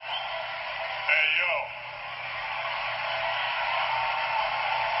yo.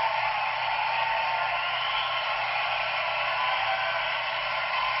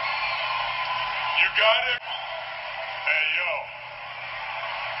 You got it? Hey, yo.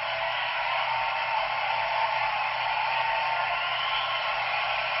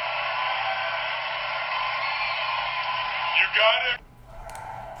 You got it?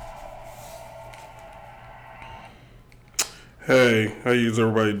 Hey, how is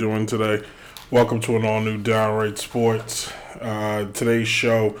everybody doing today? Welcome to an all-new Downright Sports. Today's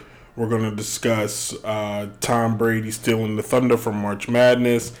show, we're going to discuss Tom Brady stealing the thunder from March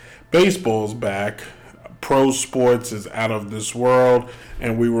Madness. Baseball's back. Pro sports is out of this world,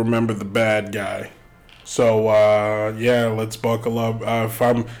 and we remember the bad guy. So, let's buckle up. If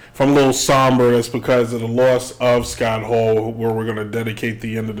I'm a little somber, that's because of the loss of Scott Hall, where we're going to dedicate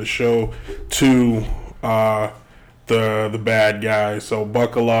the end of the show to the bad guy. So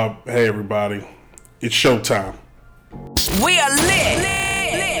buckle up. Hey, everybody. It's showtime. We are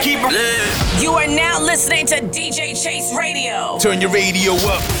lit. Keep it lit. You are now listening to DJ Chase Radio. Turn your radio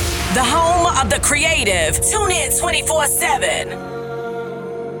up. The home of the creative. Tune in 24/7.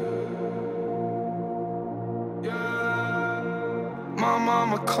 My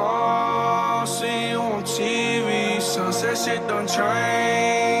mama called, see you on TV. Sunset shit done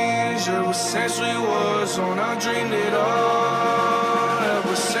changed. Ever since we was on, I dreamed it all.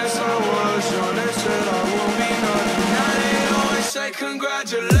 Ever since I was young, they said I won't be nothing. Now they always say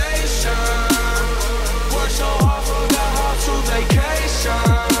congratulations. Worked so hard, forgot how to vacation.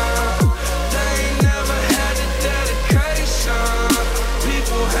 They ain't never had the dedication.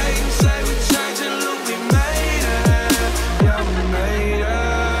 People hate and say we changing, look we made it. Yeah, we made it.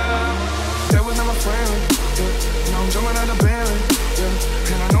 That was never friendly. Yeah. Now I'm jumping out the belly. Yeah.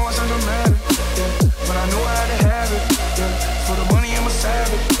 And I know I sound dramatic. Yeah. But I knew I had to have it. Yeah. For the money, I'm a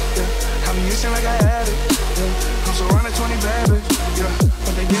savage. Yeah. I'm using like I had it. Yeah. I'm surrounded 20 babies. Yeah.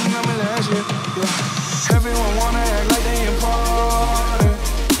 But they didn't know me last year. Yeah. Everyone wanna act like they important.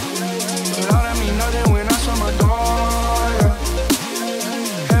 But all that mean nothing when I saw my door.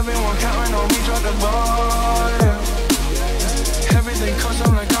 Yeah. Everyone counting on me, drop the ball. Yeah. Everything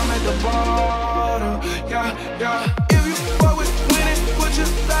custom like I'm at the border. Yeah. If you fuck with winning, put your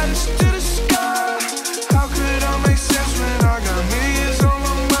lighters to the sky. How could I make sense when I got millions on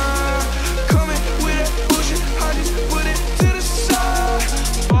my mind? Coming with that bullshit, I just put it to the side.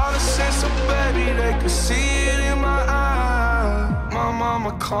 Bought a sense of baby, they could see it in my eye. My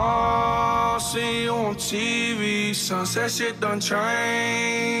mama called, see you on TV. Sunset shit done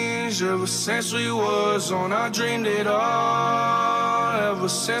changed. Ever since we was on, I dreamed it all. Ever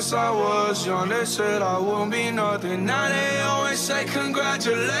since I was young, they said I wouldn't be nothing. Now they always say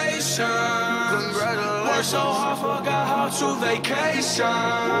congratulations. Worked so hard, forgot how to vacation.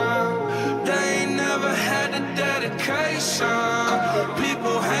 They ain't never had the dedication.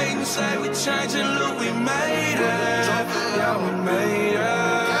 People hate and say we changing, look we made it. Yeah, we made it.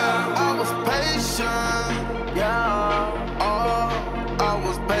 I was patient, yeah. Oh, I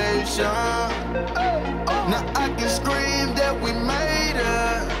was patient. Now I can scream that we made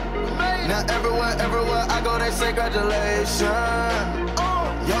it. Now everywhere I go, they say congratulations.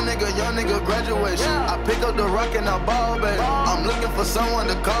 Young nigga graduation. I pick up the rock and I ball, baby. I'm looking for someone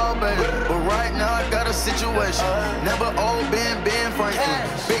to call, baby. But right now I got a situation. Never old Ben Franklin.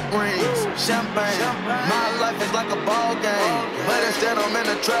 Big rings, champagne. My life is like a ball game. But instead I'm in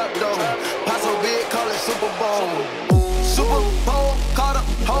a trap though. Paso big, call it Super Bowl. Super Bowl, call the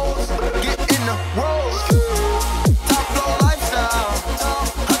hoes. Get in the rolls. Top flow lifestyle.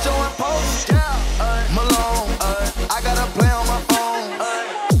 Huncho and Post. Malone. I got a play on my phone.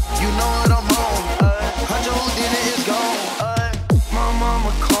 You know what I'm on. Huncho Houdini is gone. My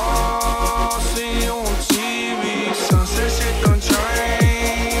mama called, see you on TV. Sunset shit done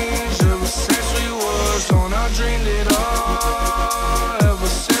changed. Ever since we was on, I dreamed it all. Ever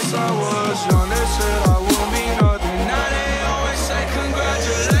since I was young, they said I won't be nothing. Now they always say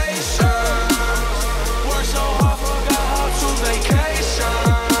congratulations. Worked so hard, forgot how to vacation.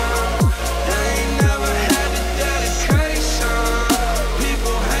 They ain't never had the dedication.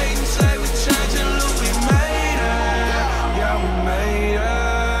 People hate and say we changing, look we made it. Yeah, we made it.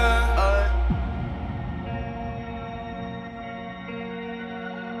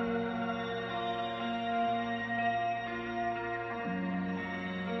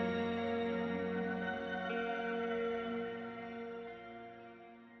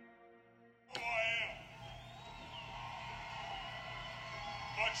 Who I am.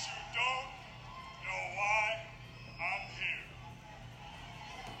 But you don't know why I'm here.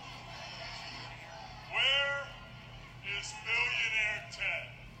 Where is Millionaire Ted?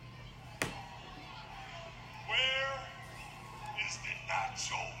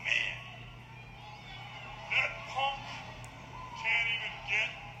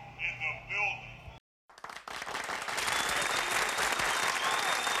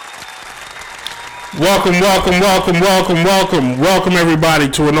 Welcome everybody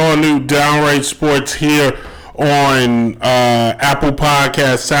to an all-new Downright Sports here on Apple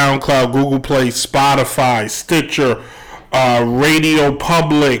Podcasts, SoundCloud, Google Play, Spotify, Stitcher, Radio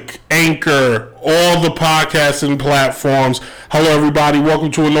Public, Anchor, all the podcasting platforms. Hello everybody,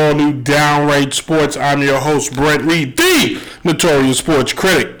 welcome to an all-new Downright Sports. I'm your host, Brent Reed, the Notorious Sports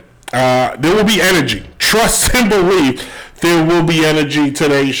Critic. There will be energy. Trust and believe there will be energy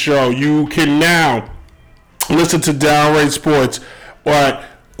today's show. You can now listen to Downright Sports at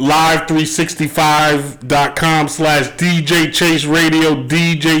live365.com/DJ Chase Radio,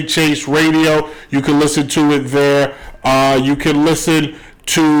 DJ Chase Radio. You can listen to it there. You can listen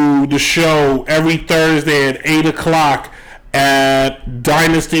to the show every Thursday at 8 o'clock at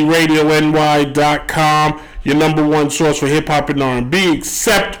DynastyRadioNY.com, your number one source for hip-hop and R&B,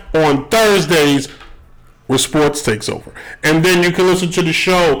 except on Thursdays where sports takes over. And then you can listen to the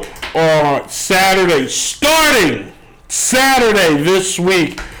show on Saturday, starting Saturday this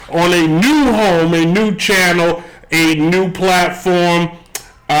week, on a new home, a new channel, a new platform,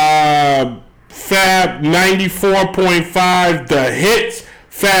 Fab 94.5 The Hits,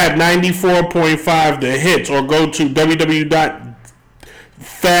 Fab 94.5 The Hits, or go to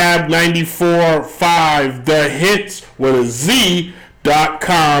www.fab945thehits with a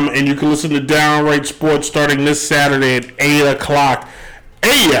Z.com, and you can listen to Downright Sports starting this Saturday at 8 o'clock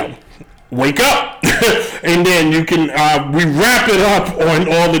a.m. Wake up! And then you can we wrap it up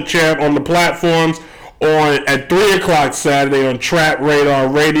on all the on the platforms at 3 o'clock Saturday on Trap Radar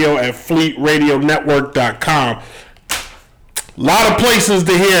Radio at FleetRadioNetwork.com. A lot of places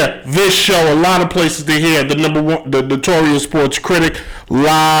to hear this show, a lot of places to hear the number one, the Notorious Sports Critic,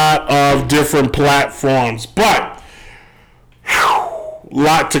 lot of different platforms, but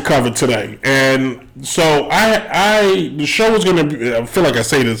lot to cover today. And so the show is going to be, I feel like I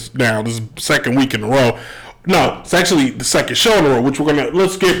say this now, this is the second week in a row. No, it's actually the second show in a row, which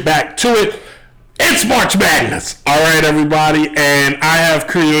let's get back to it. It's March Madness. All right, everybody. And I have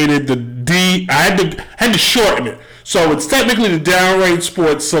created I had to shorten it. So it's technically the Downright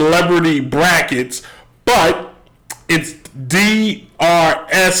Sports Celebrity Brackets, but it's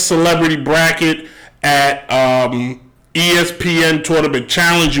DRS Celebrity Bracket at ESPN Tournament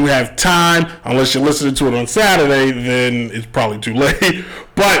Challenge. You have time, unless you're listening to it on Saturday, then it's probably too late.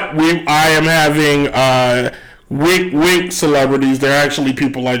 But I am having wink celebrities. They're actually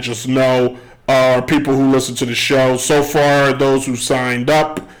people I just know, or people who listen to the show. So far, those who signed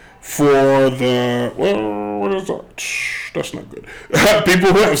up for what is that? That's not good.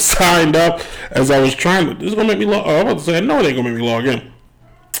 People who have signed up, as I was trying to, this is gonna make me log. I'm about to say, no, it ain't gonna make me log in.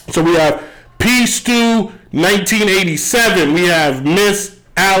 So we have P. Stu 1987. We have Miss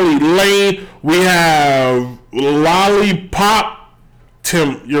Allie Lane. We have Lollipop.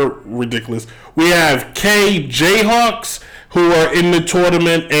 Tim, you're ridiculous. We have K. Jayhawks, who are in the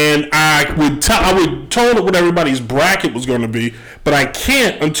tournament, and I would tell what everybody's bracket was going to be, but I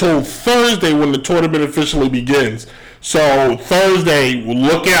can't until Thursday when the tournament officially begins. So Thursday,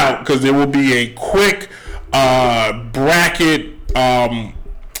 look out, because there will be a quick bracket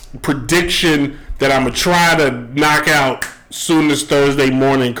prediction that I'm going to try to knock out soon as Thursday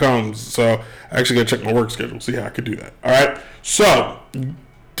morning comes. So I actually got to check my work schedule, see how I could do that. All right, so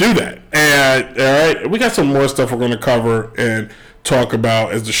do that. And all right, we got some more stuff we're going to cover and talk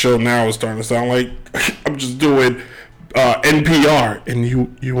about, as the show now is starting to sound like I'm just doing NPR. And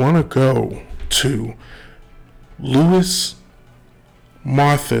you want to go to Louis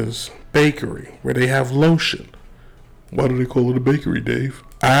Martha's Bakery, where they have lotion. Why do they call it a bakery, Dave?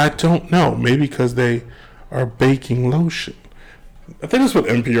 I don't know. Maybe because they are baking lotion. I think that's what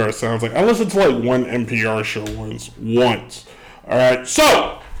NPR sounds like. I listened to like one NPR show once. All right.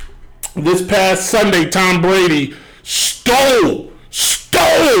 So this past Sunday, Tom Brady stole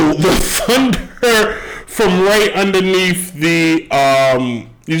the thunder from right underneath the.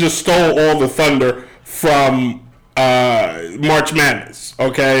 He just stole all the thunder from March Madness.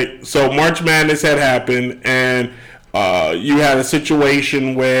 Okay, so March Madness had happened, and you had a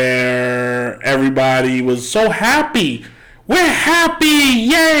situation where everybody was so happy. We're happy,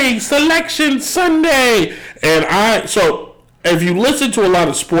 yay! Selection Sunday, and so if you listen to a lot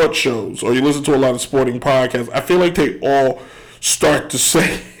of sports shows or you listen to a lot of sporting podcasts, I feel like they all start the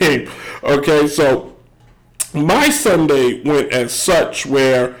same. Okay, so my Sunday went as such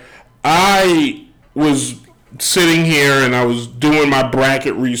where I was sitting here and I was doing my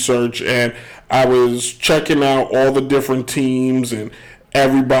bracket research and I was checking out all the different teams and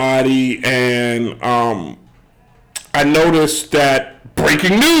everybody, and I noticed that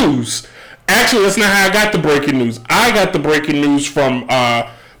breaking news. Actually, that's not how I got the breaking news. I got the breaking news from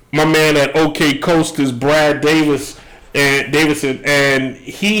my man at OK Coast is Brad Davison, and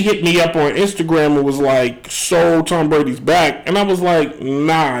he hit me up on Instagram and was like, "So Tom Brady's back," and I was like,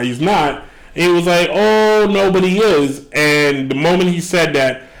 "Nah, he's not." And he was like, "Oh no, but he is." And the moment he said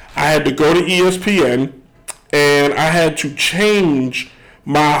that, I had to go to ESPN and I had to change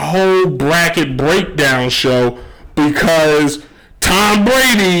my whole bracket breakdown show because Tom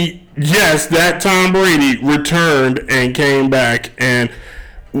Brady, yes, that Tom Brady returned and came back. And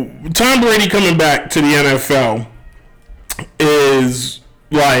Tom Brady coming back to the NFL is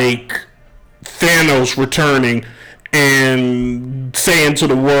like Thanos returning and saying to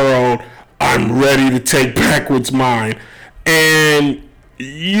the world, "I'm ready to take back what's mine." And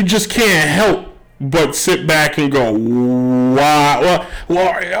you just can't help but sit back and go, wow.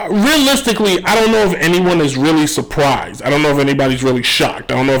 Well, realistically, I don't know if anyone is really surprised. I don't know if anybody's really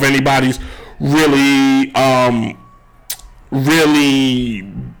shocked. I don't know if anybody's really, I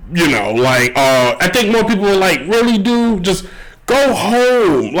think more people are like, really, dude, just go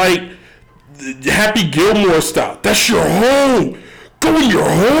home. Like, Happy Gilmore style. That's your home. Go in your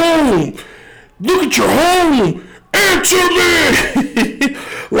home. Look at your home. Answer me.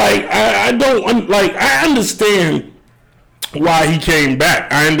 I understand why he came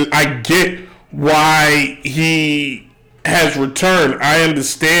back. I get why he has returned. I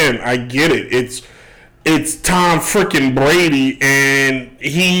understand. I get it. It's Tom freaking Brady, and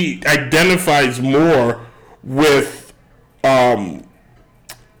he identifies more with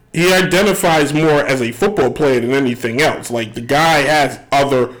he identifies more as a football player than anything else. Like, the guy has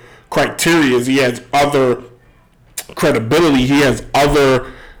other criteria. He has other credibility. He has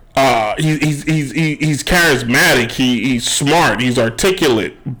other. He's charismatic. He's smart. He's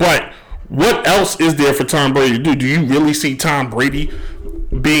articulate. But what else is there for Tom Brady to do? Do you really see Tom Brady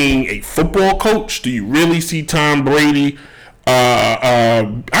being a football coach? Do you really see Tom Brady?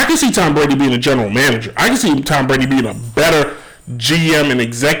 I can see Tom Brady being a general manager. I can see Tom Brady being a better GM and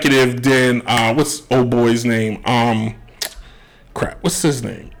executive than what's old boy's name? What's his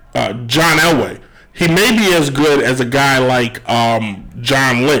name? John Elway. He may be as good as a guy like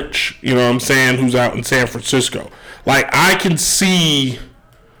John Lynch, you know what I'm saying, who's out in San Francisco. Like, I can see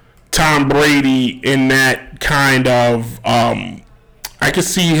Tom Brady in that kind of, I can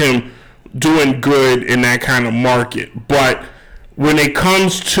see him doing good in that kind of market. But when it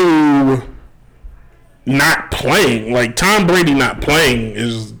comes to not playing, like, Tom Brady not playing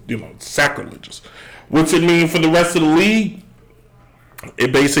is, sacrilegious. What's it mean for the rest of the league?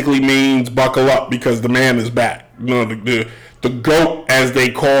 It basically means buckle up because the man is back. The GOAT, as they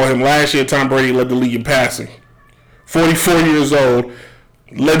call him. Last year, Tom Brady led the league in passing. 44 years old,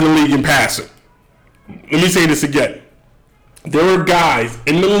 led the league in passing. Let me say this again. There were guys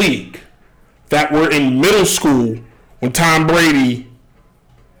in the league that were in middle school when Tom Brady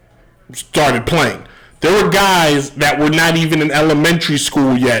started playing. There were guys that were not even in elementary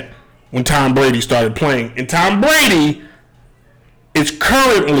school yet when Tom Brady started playing. And Tom Brady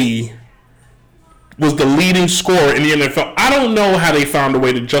was the leading scorer in the NFL. I don't know how they found a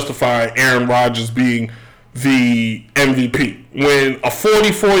way to justify Aaron Rodgers being the MVP when a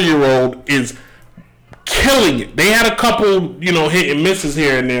 44-year-old is killing it. They had a couple, hit and misses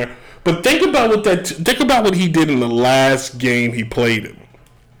here and there, but think about what he did in the last game he played in.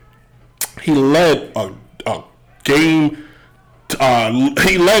 He led a game.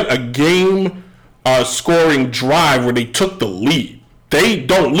 He led a game scoring drive where they took the lead. They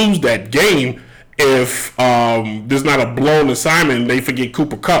don't lose that game if there's not a blown assignment and they forget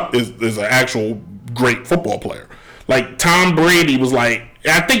Cooper Kupp is an actual great football player. Like, Tom Brady was like,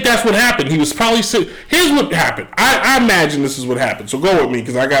 I think that's what happened. He was probably sitting. Here's what happened. I imagine this is what happened. So go with me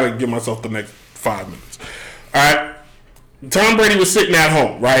because I got to give myself the next 5 minutes. All right. Tom Brady was sitting at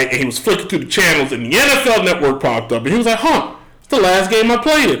home, right? And he was flicking through the channels and the NFL Network popped up. And he was like, it's the last game I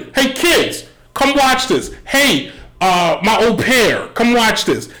played in. Hey, kids, come watch this. Hey, my au pair, come watch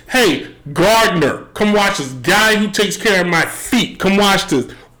this. Hey, Gardner, come watch this. Guy who takes care of my feet, come watch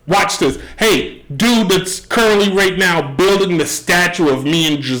this. Watch this. Hey, dude that's currently right now building the statue of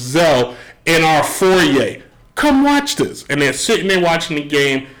me and Giselle in our foyer, come watch this. And they're sitting there watching the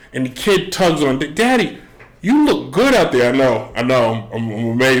game, and the kid tugs on, Daddy, you look good out there. I know. I'm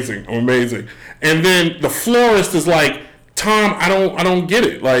amazing. And then the florist is like, Tom, I don't get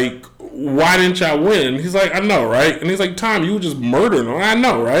it. Like, why didn't y'all win? He's like, I know, right? And he's like, Tom, you were just murdering him. I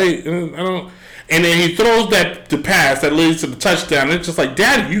know, right? And And then he throws the pass that leads to the touchdown. And it's just like,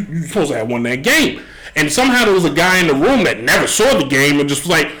 Daddy, you supposed to have won that game. And somehow there was a guy in the room that never saw the game and just was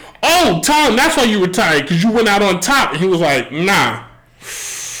like, oh, Tom, that's why you retired, because you went out on top. And he was like, nah,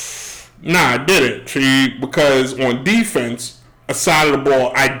 I didn't. See, because on defense, a side of the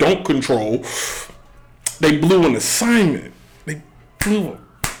ball I don't control. They blew an assignment.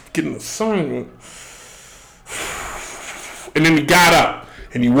 Get an assignment. And then he got up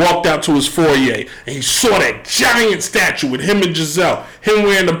and he walked out to his foyer and he saw that giant statue with him and Giselle. Him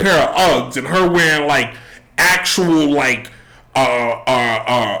wearing a pair of Uggs and her wearing like actual like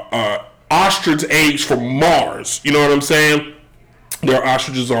ostrich eggs from Mars. You know what I'm saying? There are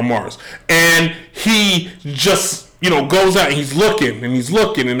ostriches on Mars. And he just, goes out and he's looking,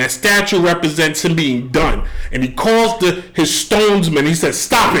 and that statue represents him being done. And he calls his stonesman. He says,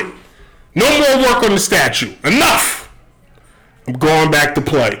 "Stop it. No more work on the statue. Enough. I'm going back to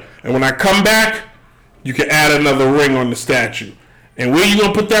play. And when I come back, you can add another ring on the statue. And where you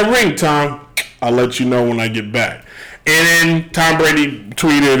going to put that ring, Tom? I'll let you know when I get back." And then Tom Brady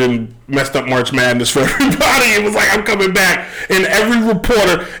tweeted and messed up March Madness for everybody. It was like, "I'm coming back." And every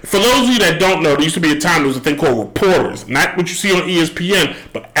reporter, for those of you that don't know, there used to be a time there was a thing called reporters. Not what you see on ESPN,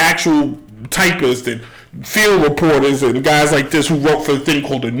 but actual typists and field reporters and guys like this who wrote for a thing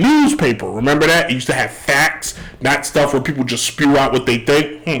called a newspaper. Remember that? It used to have facts, not stuff where people just spew out what they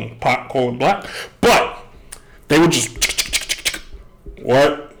think. Pot calling black. But they would just,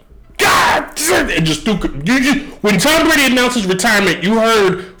 what? God, and just when Tom Brady announced his retirement, you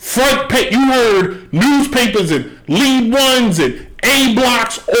heard newspapers and lead ones and A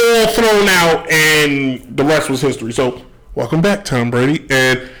blocks all thrown out, and the rest was history. So, welcome back, Tom Brady,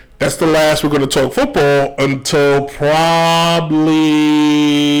 and that's the last we're going to talk football until probably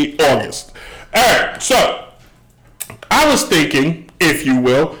August. All right, so I was thinking, if you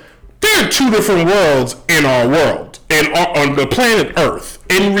will, there are two different worlds in our world. And on the planet Earth,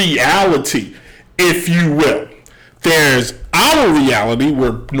 in reality, if you will, there's our reality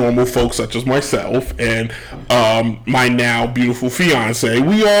where normal folks such as myself and my now beautiful fiance,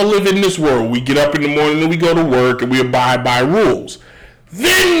 we all live in this world. We get up in the morning and we go to work and we abide by rules.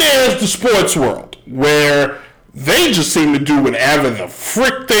 Then there's the sports world where they just seem to do whatever the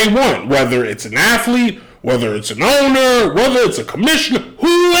frick they want, whether it's an athlete, whether it's an owner, whether it's a commissioner,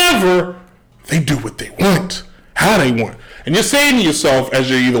 whoever, they do what they want. How they want. And you're saying to yourself as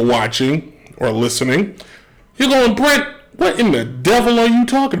you're either watching or listening, you're going, "Brent, what in the devil are you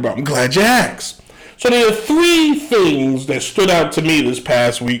talking about?" I'm glad you asked. So there are three things that stood out to me this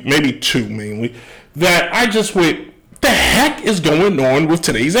past week, maybe two mainly, that I just went, the heck is going on with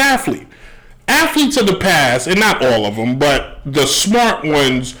today's athlete? Athletes of the past, and not all of them, but the smart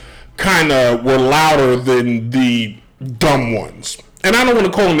ones kind of were louder than the dumb ones. And I don't want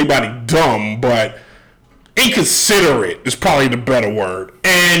to call anybody dumb, but inconsiderate is probably the better word.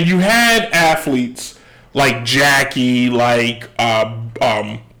 And you had athletes like Jackie, like I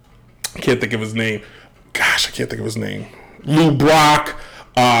can't think of his name. Lou Brock,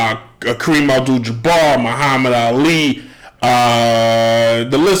 Kareem Abdul-Jabbar, Muhammad Ali.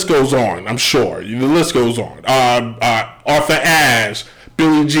 The list goes on. I'm sure the list goes on. Arthur Ashe,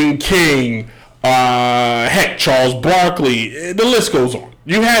 Billie Jean King, Charles Barkley. The list goes on.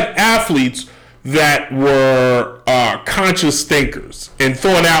 You had athletes that were conscious thinkers and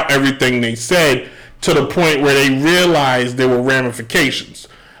thought out everything they said to the point where they realized there were ramifications.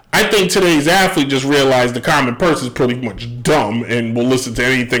 I think today's athlete just realized the common person is pretty much dumb and will listen to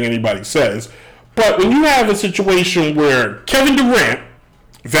anything anybody says. But when you have a situation where Kevin Durant,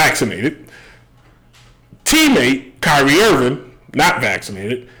 vaccinated, teammate Kyrie Irving, not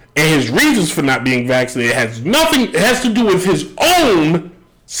vaccinated, and his reasons for not being vaccinated it has to do with his own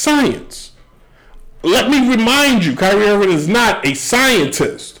science. Let me remind you, Kyrie Irving is not a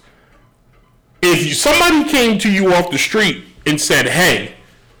scientist. If somebody came to you off the street and said, "Hey,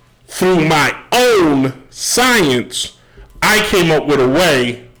 through my own science, I came up with a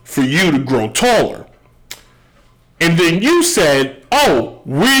way for you to grow taller," and then you said, "Oh,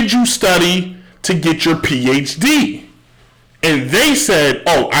 where'd you study to get your PhD?" And they said,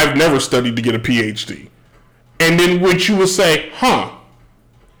 "Oh, I've never studied to get a PhD." And then what you would say,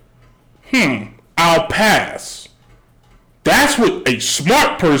 I'll pass. That's what a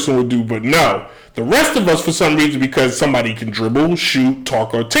smart person would do, but no. The rest of us, for some reason, because somebody can dribble, shoot,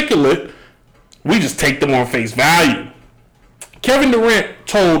 talk articulate, we just take them on face value. Kevin Durant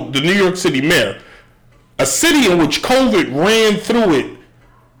told the New York City mayor, a city in which COVID ran through it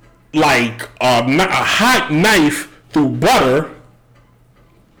like a hot knife through butter,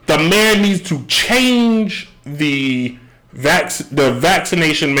 the man needs to change the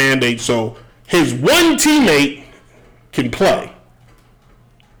vaccination mandate so his one teammate can play.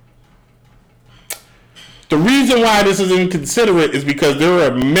 The reason why this is inconsiderate is because there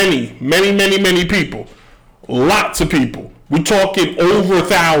are many people, lots of people, we're talking over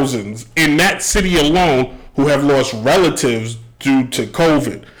thousands in that city alone who have lost relatives due to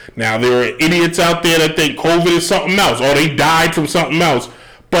COVID. Now, there are idiots out there that think COVID is something else, or they died from something else.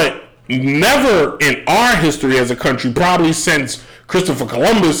 But never in our history as a country, probably since Christopher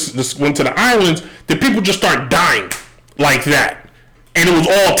Columbus went to the islands, did people just start dying like that. And it was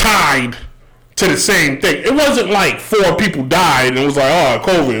all tied to the same thing. It wasn't like 4 people died and it was like, oh,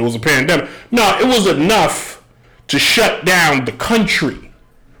 COVID, it was a pandemic. No, it was enough to shut down the country.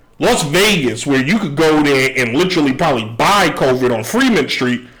 Las Vegas, where you could go there and literally probably buy COVID on Fremont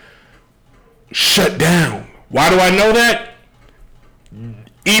Street, shut down. Why do I know that?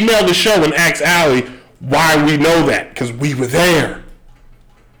 Email the show and ask Allie why we know that, because we were there.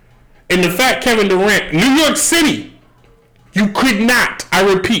 And the fact Kevin Durant, New York City, you could not, I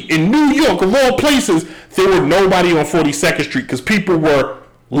repeat, in New York, of all places, there were nobody on 42nd Street because people were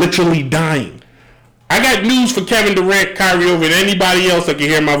literally dying. I got news for Kevin Durant, Kyrie Irving, and anybody else that can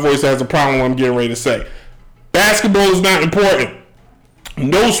hear my voice that has a problem with what I'm getting ready to say. Basketball is not important.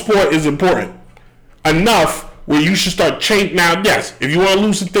 No sport is important enough where you should start changing. Now, yes, if you want to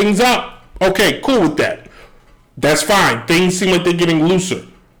loosen things up, okay, cool with that. That's fine. Things seem like they're getting looser.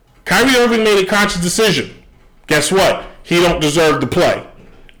 Kyrie Irving made a conscious decision. Guess what? He don't deserve to play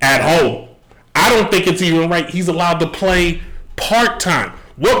at home. I don't think it's even right he's allowed to play part-time.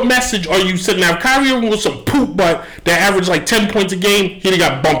 What message are you sending? Now, if Kyrie Irving was some poop butt that averaged like 10 points a game, he'd have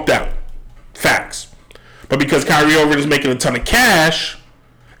got bumped out. Facts. But because Kyrie Irving is making a ton of cash,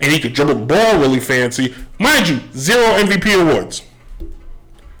 and he could dribble the ball really fancy. Mind you, 0 MVP awards.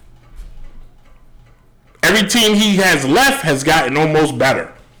 Every team he has left has gotten almost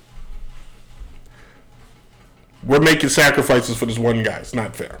better. We're making sacrifices for this one guy. It's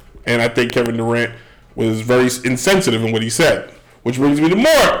not fair. And I think Kevin Durant was very insensitive in what he said. Which brings me to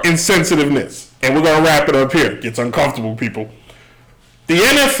more insensitiveness. And we're going to wrap it up here. It gets uncomfortable, people. The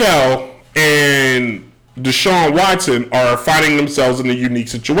NFL and Deshaun Watson are finding themselves in a unique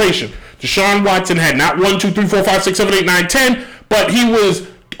situation. Deshaun Watson had not 1, 2, 3, 4, 5, 6, 7, 8, 9, 10, but he was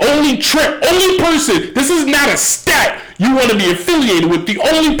only person. This is not a stat you want to be affiliated with. The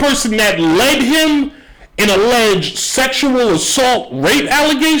only person that led him in alleged sexual assault rape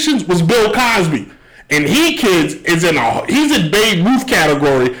allegations was Bill Cosby. And he's in Babe Ruth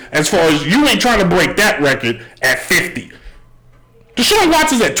category as far as you ain't trying to break that record at 50. Deshaun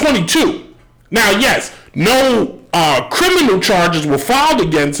Watson's at 22. Now, yes, no criminal charges were filed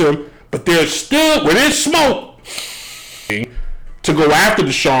against him, but there's smoke to go after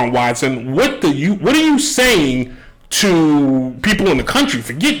Deshaun Watson. What are you saying to people in the country?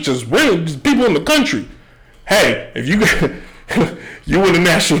 Forget just people in the country. Hey, if you win the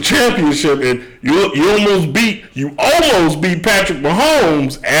national championship and you almost beat Patrick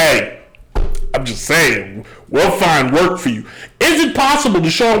Mahomes, hey, I'm just saying, we'll find work for you. Is it possible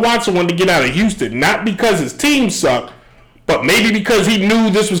Deshaun Watson wanted to get out of Houston, not because his team sucked, but maybe because he knew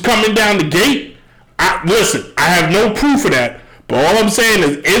this was coming down the gate? Listen, I have no proof of that, but all I'm saying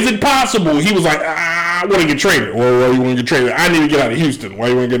is it possible he was like, I want to get traded? Well, you want to get traded? I need to get out of Houston. Why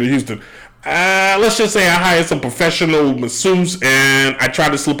you want to get out of Houston? Let's just say I hired some professional masseuse and I tried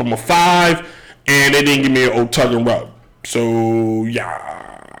to slip him a 5 and they didn't give me an old tug and rub. So,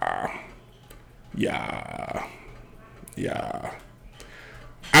 yeah.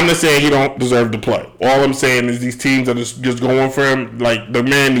 I'm not saying he don't deserve to play. All I'm saying is these teams that are just going for him, like, the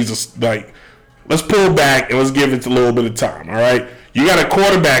man needs to, like, let's pull back and let's give it a little bit of time, all right? You got a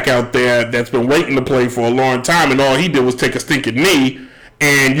quarterback out there that's been waiting to play for a long time, and all he did was take a stinking knee,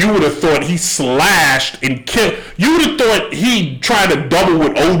 and you would have thought he slashed and killed. You would have thought he tried to double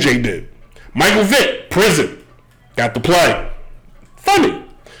what OJ did. Michael Vick, prison, got to play. Funny.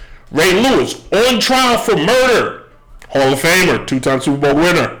 Ray Lewis, on trial for murder. Hall of Famer, 2-time Super Bowl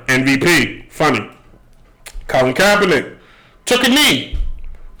winner, MVP. Funny. Colin Kaepernick took a knee.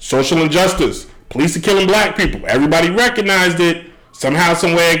 Social injustice. Police are killing black people. Everybody recognized it. Somehow,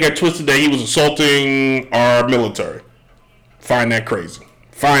 somewhere, it got twisted that he was assaulting our military. Find that crazy.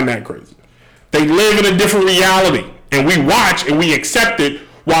 They live in a different reality. And we watch and we accept it.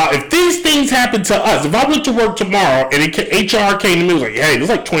 While if these things happen to us, if I went to work tomorrow and HR came to me and was like, hey, there's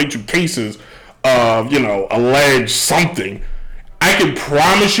like 22 cases of, alleged something, I can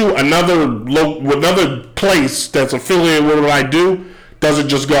promise you another place that's affiliated with what I do doesn't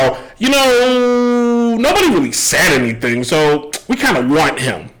just go, nobody really said anything, so we kind of want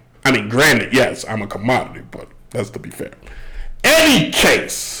him. I mean, granted, yes, I'm a commodity, but that's to be fair. Any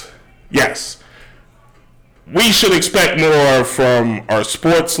case, yes, we should expect more from our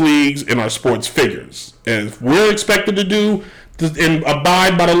sports leagues and our sports figures. And if we're expected to do and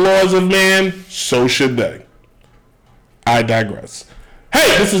abide by the laws of man, so should they. I digress.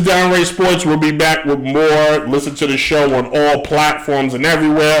 Hey, this is Downright Sports. We'll be back with more. Listen to the show on all platforms and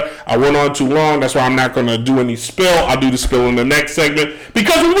everywhere. I went on too long. That's why I'm not going to do any spill. I'll do the spill in the next segment.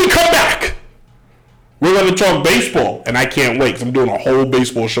 Because when we come back, we're going to talk baseball. And I can't wait because I'm doing a whole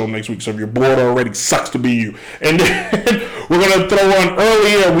baseball show next week. So if you're bored already, sucks to be you. And then we're going to throw on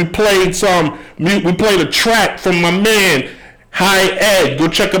earlier. We played a track from my man, High Ed. Go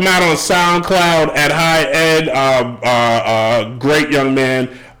check him out on SoundCloud at High Ed. Great young man.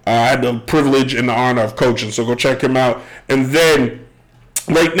 I had the privilege and the honor of coaching, so go check him out. And then,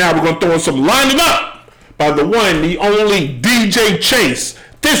 right now, we're going to throw in some Lining Up by the one, the only DJ Chase.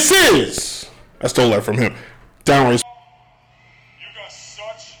 This is, I stole that from him, Downright. You got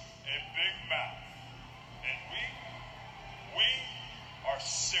such a big mouth. And we are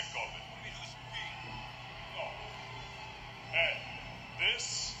sick of it. No. And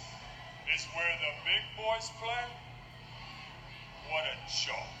this is where the big boys play? What a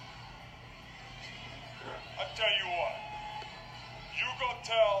joke. I tell you what, you go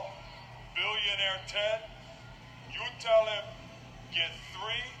tell billionaire Ted, you tell him get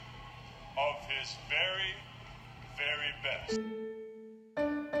 3 of his very, very best.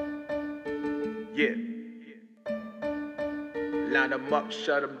 Yeah. Line them up,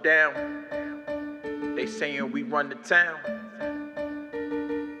 shut them down. They saying we run the town.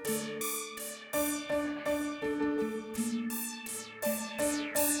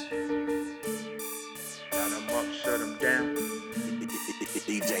 Line them up, shut them down.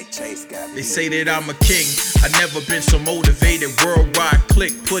 DJ Chase got me. They say that I'm a king. I never been so motivated. Worldwide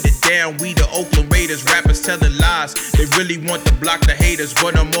click, put it down. We the Oakland Raiders. Rappers telling lies. They really want to block the haters,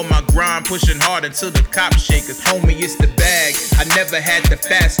 but I'm on my grind, pushing hard until the cop shakers. Homie, it's the bag. I never had the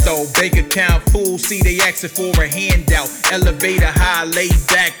fast though. Bank account full. See they asking for a handout. Elevator high, laid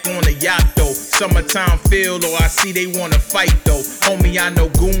back on a yacht though. Summertime feel, or I see they wanna fight though. Homie, I know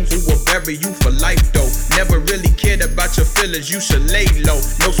goons who will bury you for life though. Never really cared about your feelings. You should lay low.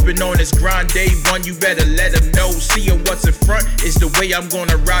 No spin on this grind day one. You better let them know. Seeing what's in front is the way I'm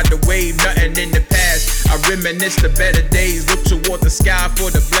gonna ride the wave. Nothing in the past. I reminisce the better days. Look toward the sky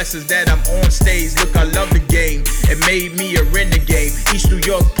for the blessings that I'm on stage. Look, I love the game. It made me a renegade. East New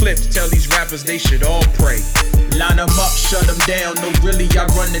York Clips tell these rappers they should all pray. Line them up, shut them down. No, really, I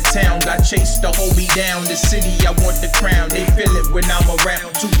run the town. Got chased to hold me down. The city, I want the crown. They feel it when I'm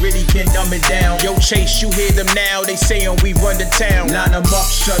around. Too gritty, can dumb it down. Yo, Chase, you hear them now. They saying we run the town. Line them up,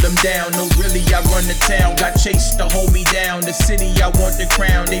 shut them down. No, really, I run the town. Got chased to hold me down. The city, I want the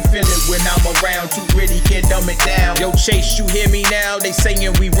crown. They feel it when I'm around. Too gritty, can't dumb it down. Yo, Chase, you hear me now? They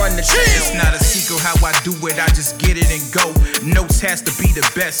saying we run the town. It's not a secret how I do it. I just get it and go. Notes has to be the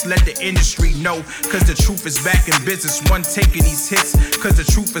best. Let the industry know. Cause the truth is back in business. One taking these hits. Cause the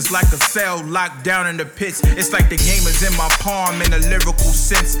truth is like a cell locked down in the pits. It's like the game is in my palm in a lyrical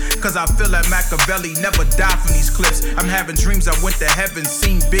sense. Cause I feel like Machiavelli never died from these clips. I'm having dreams I went to heaven,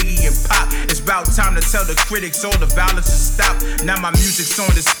 seen Biggie and Pop. It's about time to tell the critics all the violence to stop. Now my music's on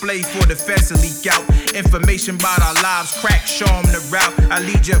display for the feds to leak out. Information about our lives, crack, show them the route. I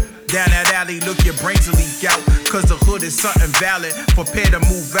lead you down that alley, look, your brains will leak out. Cause the hood is something valid, prepare to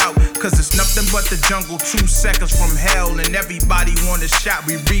move out. Cause it's nothing but the jungle, 2 seconds from hell. And everybody want a shot,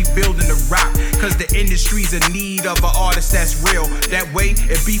 we rebuilding the rock. Cause the industry's in need of an artist that's real. That way,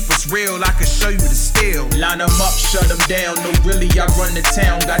 if beef was real, I can show you the steel. Line them up, shut them down, no really, I run the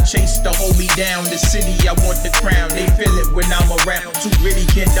town. Got chased to hold me down, the city, I want the crown. They feel it when I'm around, too gritty,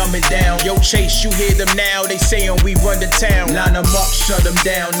 can't dumb it down. Yo, Chase, you hear them now, they saying we run the town. Line them up, shut them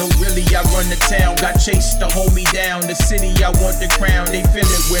down, no really, I run the town. Got chased to hold me down. The city, I want the crown. They feel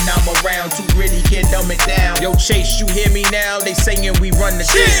it when I'm around. Too gritty, can't dumb it down. Yo, Chase, you hear me now? They saying we run the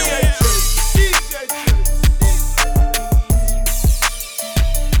town.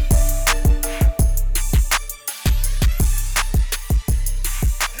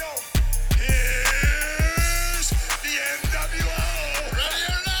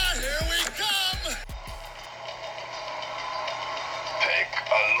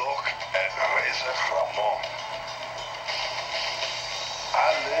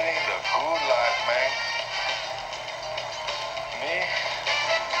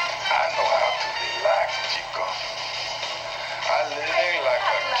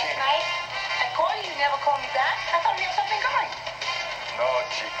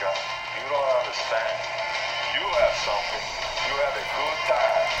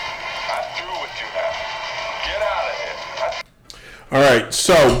 All right,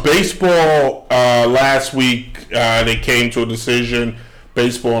 so baseball last week, they came to a decision.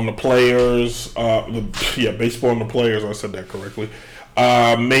 Baseball and the players, baseball and the players, I said that correctly,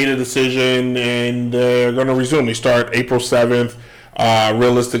 made a decision, and they're going to resume. They start April 7th.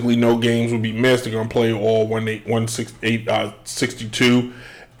 Realistically, no games will be missed. They're going to play all 62.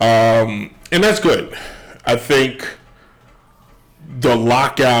 And that's good. I think the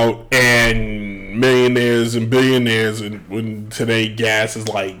lockout and millionaires and billionaires, and when today gas is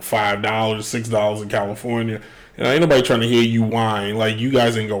like $5, $6 in California, ain't nobody trying to hear you whine. Like, you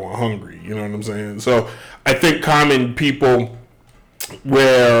guys ain't going hungry. You know what I'm saying? So I think common people,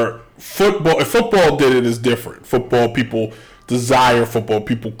 where if football did it, is different. Football people desire football.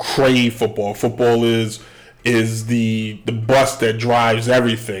 People crave football. Football is the bus that drives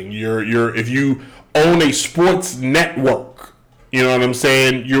everything. If you own a sports network, you know what I'm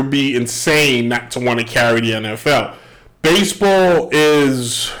saying, you'll be insane not to want to carry the NFL. Baseball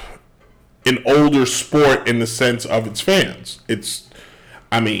is an older sport in the sense of its fans.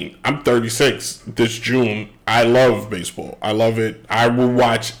 I'm 36 this June. I love baseball. I love it. I will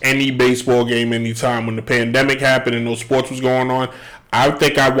watch any baseball game anytime. When the pandemic happened and no sports was going on, I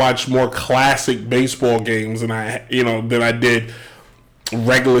think I watched more classic baseball games than I did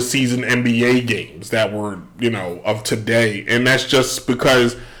regular season NBA games that were, of today. And that's just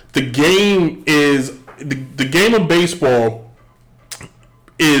because the game of baseball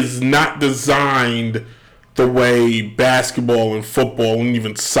is not designed the way basketball and football and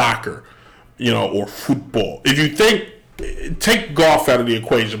even soccer, or football. If you take golf out of the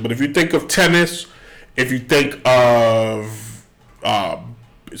equation, but if you think of tennis, if you think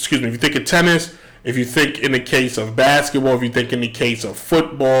in the case of basketball, if you think in the case of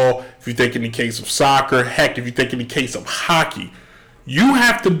football, if you think in the case of soccer, heck, if you think in the case of hockey, you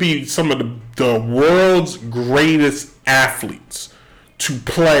have to be some of the world's greatest athletes to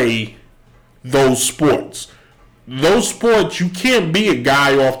play those sports. Those sports, you can't be a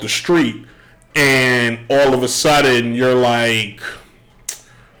guy off the street and all of a sudden you're like,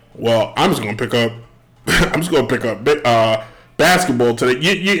 well, I'm just gonna pick up basketball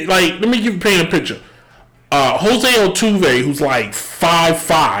today. Let me paint a picture. Jose Altuve, who's like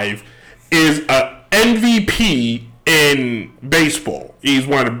 5'5", is a MVP in baseball. He's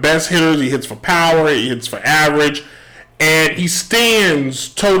one of the best hitters. He hits for power. He hits for average. And he stands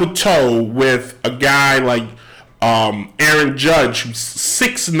toe-to-toe with a guy like Aaron Judge, who's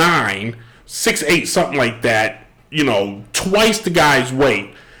 6'9", 6'8", something like that, twice the guy's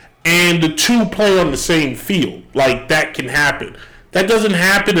weight. And the two play on the same field. Like, that can happen. That doesn't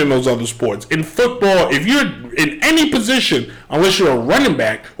happen in those other sports. In football, if you're in any position, unless you're a running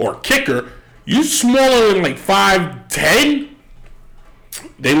back or a kicker, you smaller than like 5'10",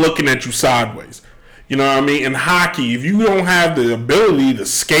 they looking at you sideways. You know what I mean? In hockey, if you don't have the ability to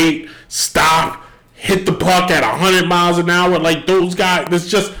skate, stop, hit the puck at 100 miles an hour, like those guys, that's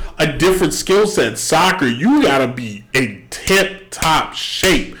just a different skill set. Soccer, you gotta be in tip-top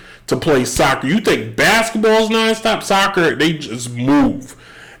shape to play soccer. You think basketball's non-stop? Soccer, they just move.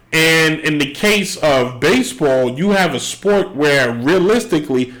 And in the case of baseball, you have a sport where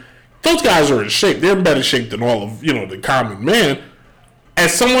realistically, those guys are in shape. They're in better shape than all of, the common man.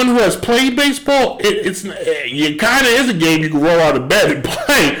 As someone who has played baseball, it kind of is a game you can roll out of bed and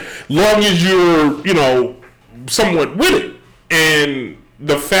play, long as you're, somewhat with it. And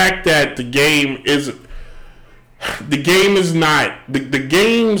the fact that the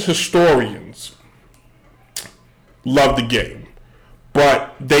game's historians love the game,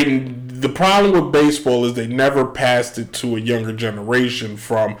 but the problem with baseball is they never passed it to a younger generation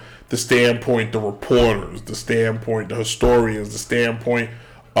from the standpoint, the reporters, the standpoint, the historians, the standpoint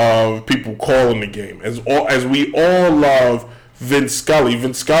of people calling the game. As we all love Vince Scully.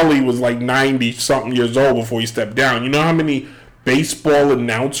 Vince Scully was like 90-something years old before he stepped down. You know how many baseball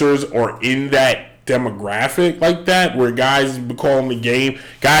announcers are in that demographic like that, where guys have been calling the game?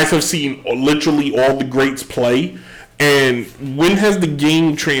 Guys have seen literally all the greats play. And when has the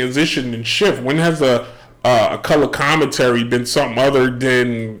game transitioned and shift? When has a color commentary been something other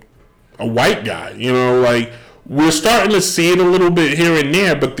than a white guy? We're starting to see it a little bit here and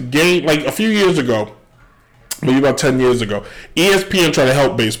there, but the game, like a few years ago, maybe about 10 years ago, ESPN tried to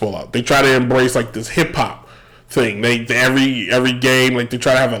help baseball out. They try to embrace like this hip hop thing. They every game, like they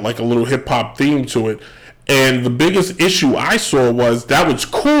try to have a little hip hop theme to it. And the biggest issue I saw was that was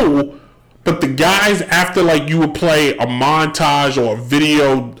cool, but the guys, after you would play a montage or a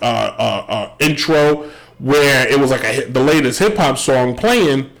video intro where it was like the latest hip hop song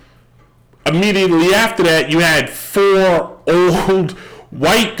playing, immediately after that you had 4 old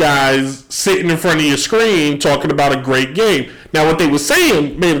white guys sitting in front of your screen talking about a great game. Now, what they were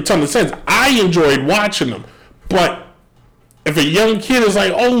saying made a ton of sense. I enjoyed watching them, but if a young kid is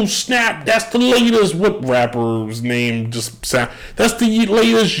like, oh snap, that's the latest, what rapper's name just sound? That's the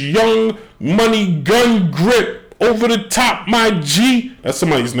latest Young Money Gun Grip over the top, my G. That's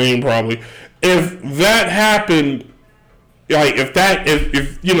somebody's name probably. If that happened, like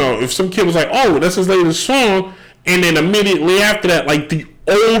if some kid was like, oh, that's his latest song, and then immediately after that, like the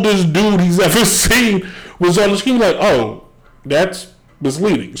oldest dude he's ever seen was on the screen, like, oh, that's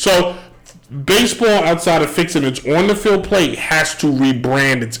misleading. So baseball, outside of fixing its on the field play, has to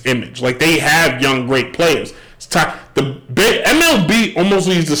rebrand its image. Like, they have young great players. It's time. The MLB almost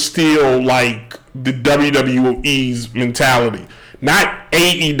needs to steal like the WWE's mentality. Not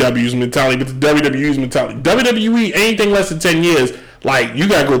AEW's mentality, but the WWE's mentality. WWE, anything less than 10 years, like, you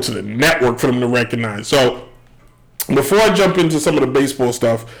gotta go to the network for them to recognize. So before I jump into some of the baseball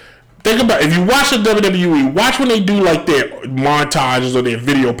stuff, think about, if you watch the WWE, watch when they do like their montages or their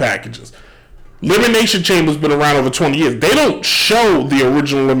video packages. Elimination Chamber's been around over 20 years. They don't show the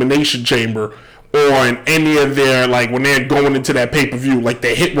original Elimination Chamber on any of their, like, when they're going into that pay-per-view. Like,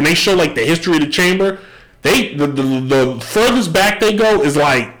 when they show like the history of the chamber, the furthest back they go is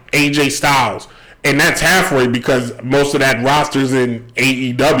like AJ Styles. And that's halfway because most of that roster's in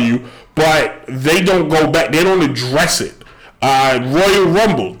AEW, but they don't go back. They don't address it. Royal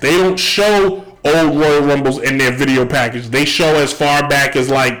Rumble, they don't show old Royal Rumbles in their video package. They show as far back as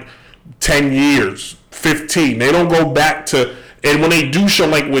like 10 years, 15. They don't go back to, and when they do show,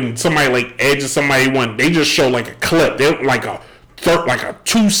 like when somebody like Edge or somebody won, they just show like a clip. They're like a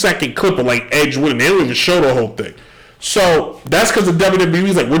 2-second clip of like Edge winning. They don't even show the whole thing. So that's because the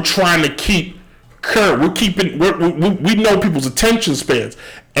WWE's like, we're trying to keep current. We know people's attention spans.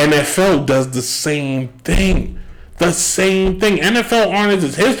 NFL does the same thing. The same thing. NFL honors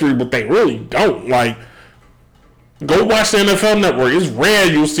its history, but they really don't. Like, go watch the NFL Network. It's rare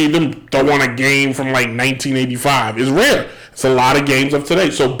you'll see them throw on a game from like 1985. It's rare. It's a lot of games of today.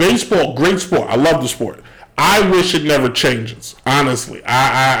 So baseball, great sport. I love the sport. I wish it never changes. Honestly,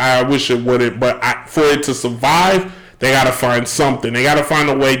 I wish it wouldn't. But for it to survive, they got to find something. They got to find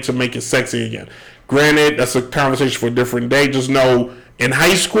a way to make it sexy again. Granted, that's a conversation for a different day. Just know, in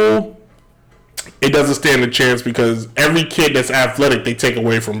high school, it doesn't stand a chance because every kid that's athletic, they take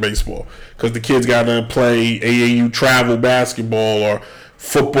away from baseball. Because the kids got to play AAU travel basketball or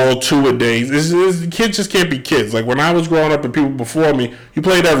football two-a-days. Kids just can't be kids. Like, when I was growing up and people before me, you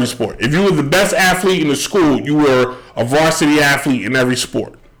played every sport. If you were the best athlete in the school, you were a varsity athlete in every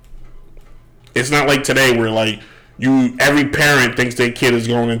sport. It's not like today where, like, every parent thinks their kid is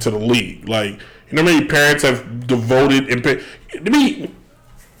going into the league. Like, you know how many parents have devoted and give me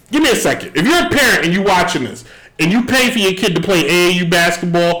a second. If you're a parent and you're watching this and you pay for your kid to play AAU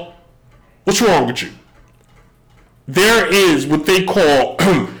basketball, what's wrong with you? There is what they call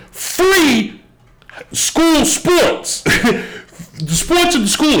free school sports. The sports in the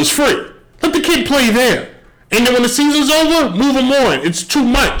school is free. Let the kid play there. And then when the season's over, move them on. It's too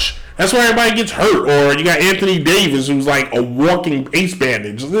much. That's why everybody gets hurt. Or you got Anthony Davis, who's like a walking ace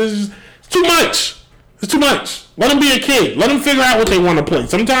bandage. It's too much. It's too much. Let them be a kid. Let them figure out what they want to play.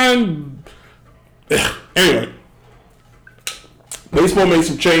 Sometimes, anyway, baseball made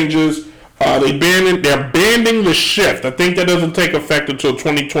some changes. They're banning the shift. I think that doesn't take effect until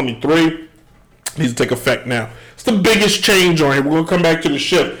 2023. It needs to take effect now. It's the biggest change on here. We're going to come back to the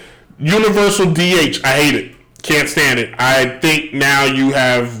shift. Universal DH. I hate it. Can't stand it. I think now you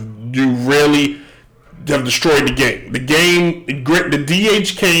really have destroyed the game. The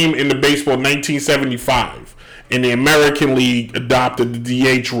DH came into baseball in 1975, and the American League adopted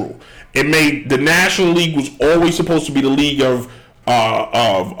the DH rule. It made the National League was always supposed to be the league of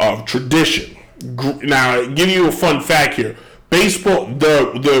tradition. Now, I'll give you a fun fact here. Baseball,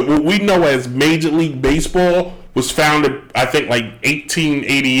 the what we know as Major League Baseball was founded, I think, like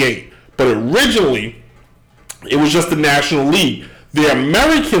 1888. But originally, it was just the National League. The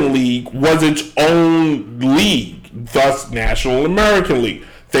American League was its own league, thus National American League.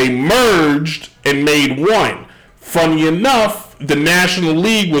 They merged and made one. Funny enough, the National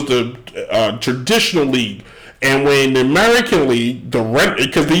League was the traditional league. And when the American League,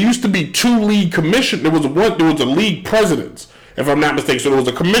 because there used to be two league commissioners, there was a league president, if I'm not mistaken. So there was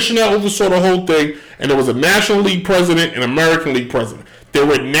a commissioner that oversaw the whole thing, and there was a National League president and American League president. There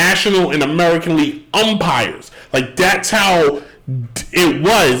were National and American League umpires. Like, that's how it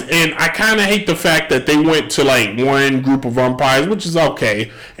was. And I kind of hate the fact that they went to like one group of umpires, which is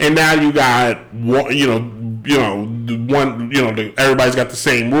okay. And now you got everybody's got the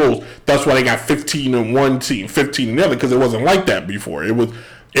same rules. That's why they got 15 in one team, 15 in the other, because it wasn't like that before. It was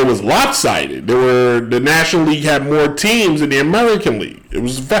lopsided. The National League had more teams than the American League.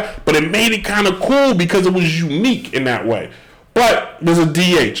 But it made it kind of cool because it was unique in that way. But there's a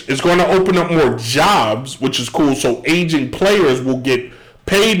DH. It's going to open up more jobs, which is cool. So aging players will get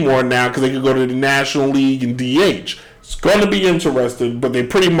paid more now because they could go to the National League and DH. It's going to be interesting, but they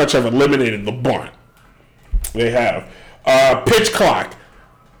pretty much have eliminated the bunt. They have. Pitch clock.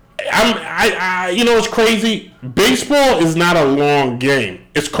 You know what's crazy? Baseball is not a long game.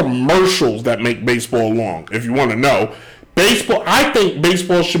 It's commercials that make baseball long, if you want to know. Baseball, I think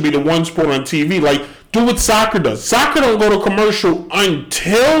baseball should be the one sport on TV. Like, do what soccer does. Soccer don't go to commercial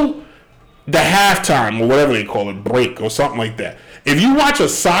until the halftime or whatever they call it, break or something like that. If you watch a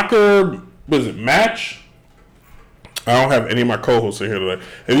soccer, match? I don't have any of my co-hosts here today.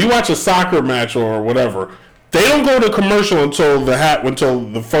 If you watch a soccer match or whatever, they don't go to commercial until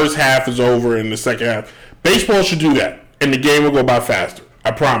the first half is over and the second half. Baseball should do that, and the game will go by faster. I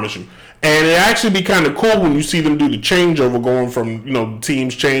promise you. And it actually be kind of cool when you see them do the changeover, going from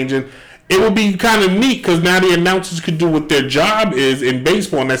teams changing. It would be kind of neat because now the announcers could do what their job is in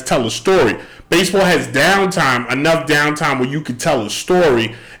baseball, and that's tell a story. Baseball has enough downtime where you could tell a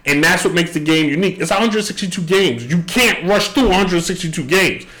story, and that's what makes the game unique. It's 162 games. You can't rush through 162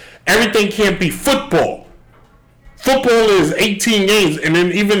 games. Everything can't be football. Football is 18 games, and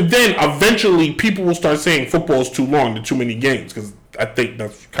then even then, eventually, people will start saying football is too long, too many games, because I think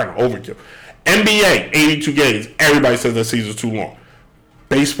that's kind of overkill. NBA, 82 games. Everybody says that season's too long.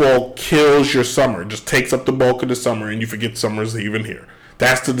 Baseball kills your summer. It just takes up the bulk of the summer, and you forget summer's even here.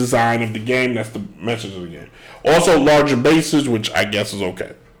 That's the design of the game. That's the message of the game. Also, larger bases, which I guess is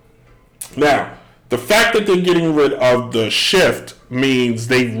okay. Now, the fact that they're getting rid of the shift means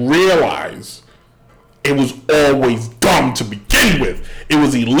they realize it was always dumb to begin with. It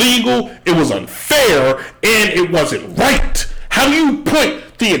was illegal, it was unfair, and it wasn't right. How do you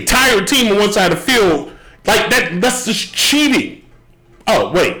put the entire team on one side of the field like that? That's just cheating.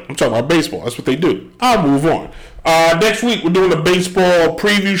 Oh, wait, I'm talking about baseball. That's what they do. I'll move on. Next week, we're doing a baseball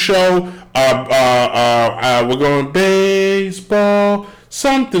preview show. We're going baseball,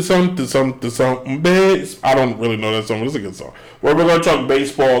 something, base. I don't really know that song. It's a good song. We're going to talk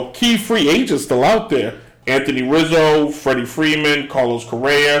baseball. Key free agents still out there. Anthony Rizzo, Freddie Freeman, Carlos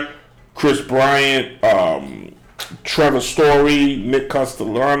Correa, Chris Bryant, Trevor Story, Nick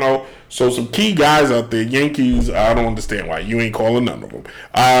Castellano. So some key guys out there. Yankees, I don't understand why you ain't calling none of them.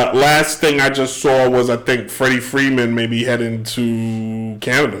 Last thing I just saw was I think Freddie Freeman may be heading to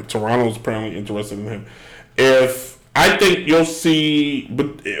Canada. Toronto's apparently interested in him. I think you'll see,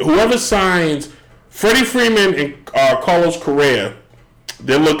 but whoever signs Freddie Freeman and Carlos Correa,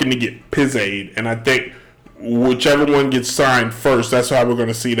 they're looking to get Pizzade, and I think whichever one gets signed first, that's how we're going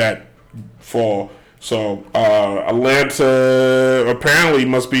to see that fall. So Atlanta apparently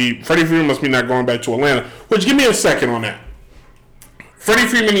Freddie Freeman must be not going back to Atlanta. Which, give me a second on that. Freddie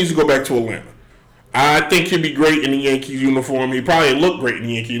Freeman needs to go back to Atlanta. I think he'd be great in the Yankees uniform. He'd probably look great in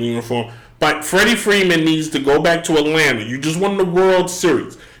the Yankees uniform. But Freddie Freeman needs to go back to Atlanta. You just won the World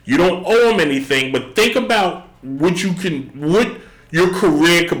Series. You don't owe him anything, but think about what your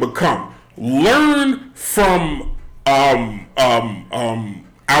career could become. Learn from our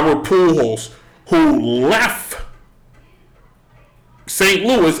Pujols, who left St.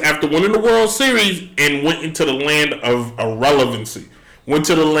 Louis after winning the World Series and went into the land of irrelevancy. Went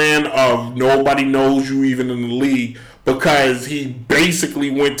to the land of nobody knows you even in the league because he basically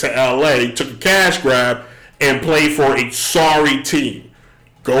went to LA, took a cash grab, and played for a sorry team.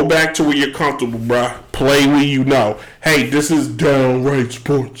 Go back to where you're comfortable, bruh. Play where you know. Hey, this is Downright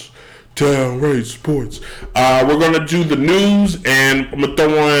Sports. Downright Sports. We're going to do the news, and I'm going to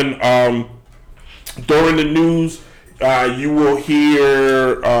throw in, during the news, you will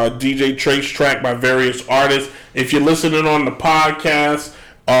hear DJ Trace track by various artists. If you're listening on the podcast,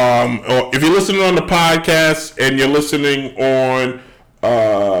 or if you're listening on the podcast and you're listening on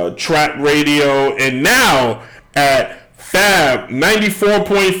Trap Radio, and now at Fab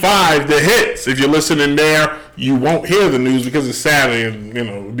 94.5, the hits. If you're listening there, you won't hear the news because it's Saturday and,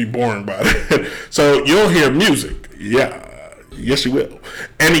 it'll be boring by then. So you'll hear music. Yeah. Yes, you will.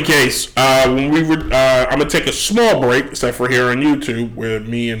 Any case, I'm going to take a small break, except for here on YouTube, where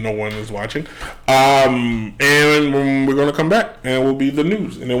me and no one is watching. And we're going to come back, and it will be the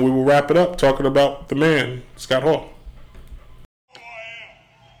news. And then we will wrap it up talking about the man, Scott Hall.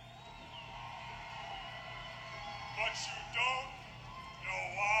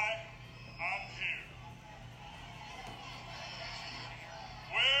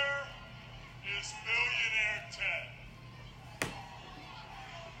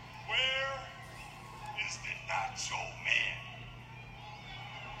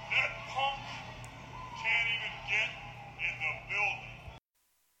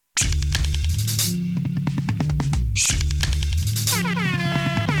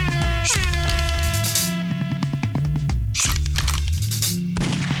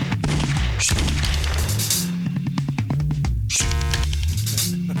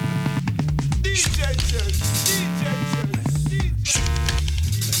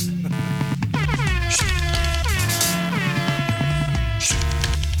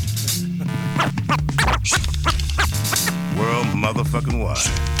 motherfucking wide.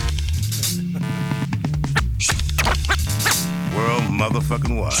 World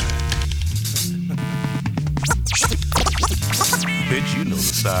motherfucking wide. Bitch, you know the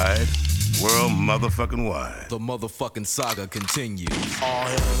side. World motherfucking wide. The motherfucking saga continues. All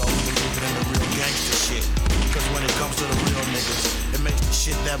hell to those believing in the real gangster shit. Cause when it comes to the real niggas, it makes the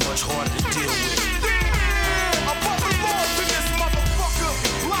shit that much harder to deal with. Yeah, I'm fucking lost in this motherfucker.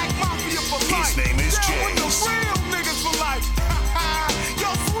 Like mafia for life. His name is Down with the James. real niggas for life. Yo,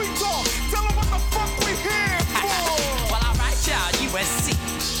 sweet talk. Tell them what the fuck we here for. Well, alright, y'all. USC,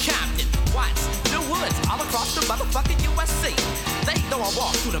 Compton, Watts, New Woods, all across the motherfucking USC. They know I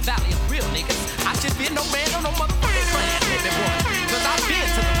walk through the valley of real niggas. I should be no man or no motherfucking plan, baby boy. Cause I've been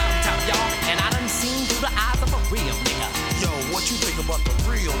to the mountaintop, y'all, and I done seen through the eyes of a real nigga. Yo, what you think about the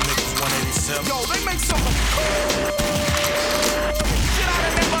real niggas 187? Yo, they make some cool shit I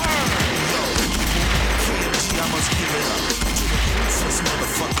done never heard. Yo, KMG, I must give it up to the ruthless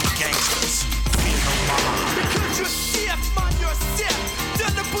motherfucking gangsters. Fear no mama. Because you're safe, man, you're safe.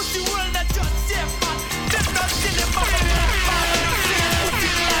 Tell the pussy world that you're safe, man. Them not killing motherfuckers.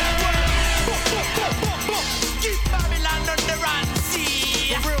 Keep Babylon on the run,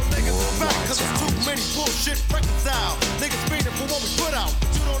 see. The real niggas is back, cause there's too many bullshit records out. Niggas fiending for what we put out, but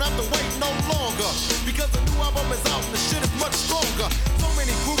you don't have to wait no longer. Because the new album is out and the shit is much stronger. So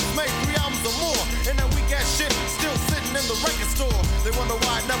many groups made 3 albums or more, and that weak ass shit still sitting in the record store. They wonder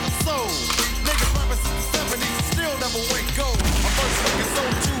why it never sold. Niggas rapping since the 70s and still never went gold. Our first record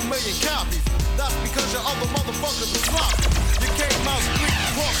sold 2 million copies. That's because your other motherfuckers are sloppy. You came out street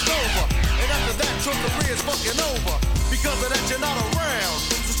and crossed over, and after that your career's fucking over. Because of that you're not around.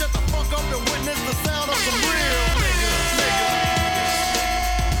 So shut the fuck up and witness the sound of some real niggas.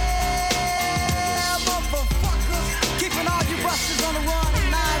 Motherfuckers, keeping all you busters on the run and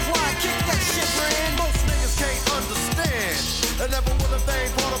 9 wide. Kick that shit, man. Most niggas can't understand. They never would have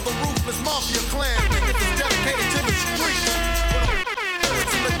been part of the ruthless mafia clan. Niggas is dedicated to the streets.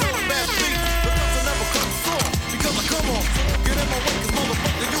 Lyrics in the dope ass beats, but those never cut off. Because I come on, get in my way, cause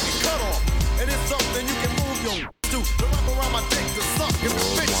motherfucker you get cut off. And it's something you can move your to. The wrap around my dick to suck if it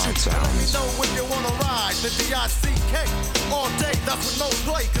fits you. Let me know if you wanna ride the D-I-C-K all day. That's with no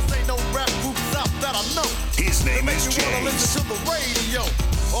play, cause ain't no rap groups out that I know. His name is You wanna James. listen to the radio.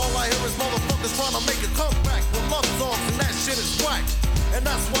 All I hear is motherfuckers trying to make a comeback with love songs, and that shit is whack. And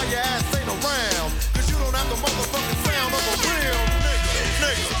that's why your ass ain't around, cause you don't have the motherfucking sound of a real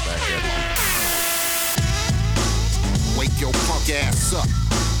nigga. Wake your punk ass up.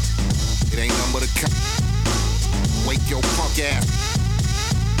 It ain't nothing but a cop. Wake your punk ass.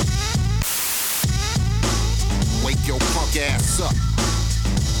 Wake your punk ass up.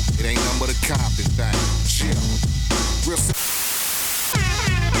 It ain't nothing but a cop in thing. Chill. Real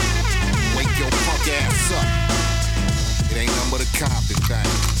Wake your punk ass up. It ain't nothing but a cop in thing.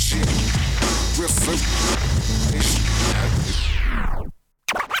 Chill. Real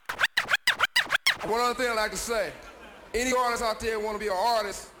One other thing I'd like to say, any artist out there want to be an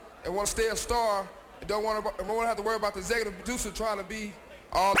artist and want to stay a star and don't want to have to worry about the executive producer trying to be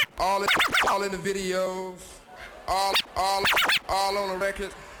all in the videos, all on the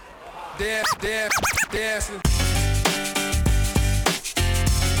record, dancing.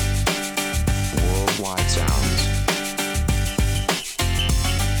 Worldwide Sounds.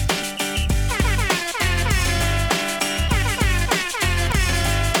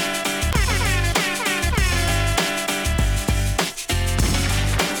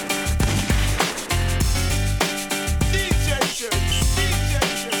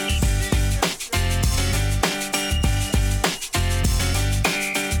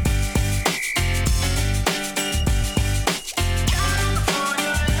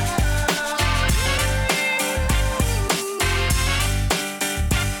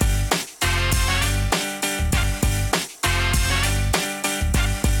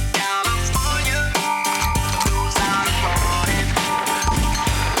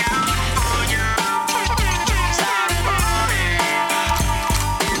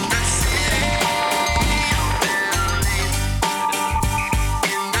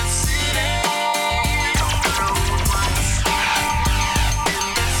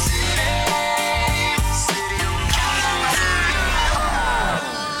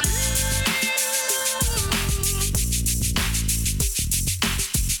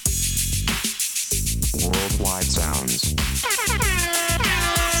 Worldwide Sounds.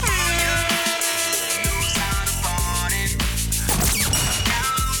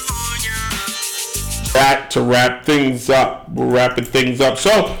 Back to wrap things up. We're wrapping things up.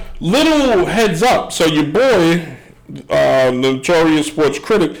 So, little heads up. So, your boy, Notorious Sports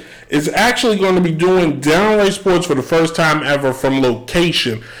Critic, is actually going to be doing Downright Sports for the first time ever from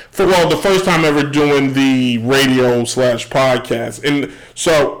location. The first time ever doing the radio/podcast. And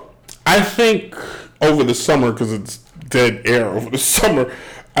so I think over the summer, because it's dead air over the summer,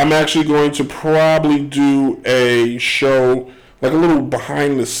 I'm actually going to probably do a show, like a little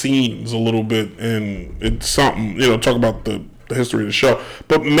behind the scenes a little bit, and it's something, talk about the history of the show.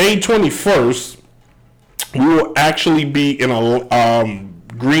 But May 21st, we will actually be in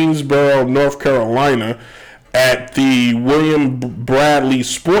Greensboro, North Carolina, at the William Bradley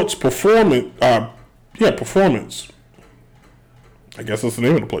Sports Performance. Performance. I guess that's the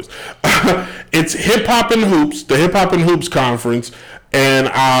name of the place. It's Hip Hop and Hoops, the Hip Hop and Hoops Conference, and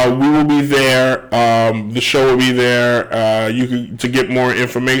we will be there. The show will be there. To get more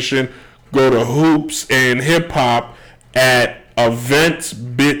information, go to Hoops and Hip Hop at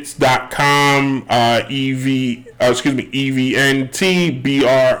eventsbits.com,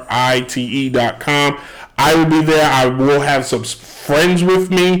 eventbrite.com. I will be there. I will have some friends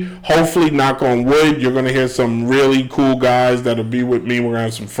with me. Hopefully, knock on wood, you're going to hear some really cool guys that'll be with me. We're going to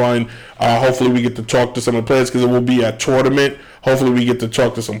have some fun. Hopefully, we get to talk to some of the players because it will be a tournament. Hopefully, we get to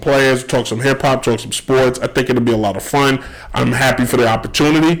talk to some players, talk some hip-hop, talk some sports. I think it'll be a lot of fun. I'm happy for the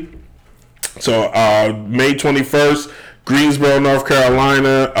opportunity. So, May 21st, Greensboro, North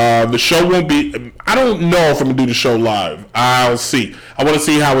Carolina. The show won't be... I don't know if I'm going to do the show live. I'll see. I want to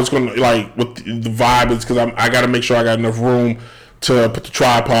see how it's going to... what the vibe is, because I got to make sure I got enough room to put the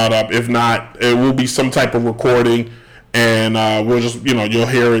tripod up. If not, it will be some type of recording, and we'll just... you'll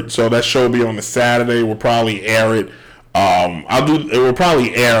hear it. So that show will be on a Saturday. We'll probably air it. It will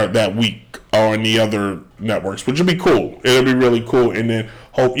probably air that week on the other networks, which will be cool. It'll be really cool, and then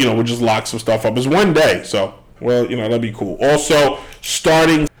hope, we'll just lock some stuff up. It's one day, so... Well, that'd be cool. Also, so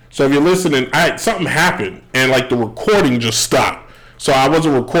if you're listening, something happened, and the recording just stopped. So I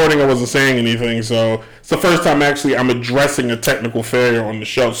wasn't recording, I wasn't saying anything, so it's the first time actually I'm addressing a technical failure on the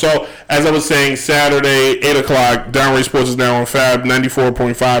show. So, as I was saying, Saturday, 8 o'clock, Downright Sports is now on Fab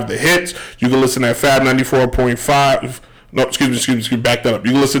 94.5, The Hits. You can listen at Fab 94.5. No, excuse me, back that up.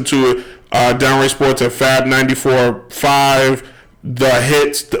 You can listen to it, Downright Sports at Fab 94.5. The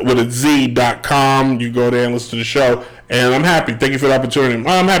Hits with a Z.com. You go there and listen to the show, and I'm happy. Thank you for the opportunity.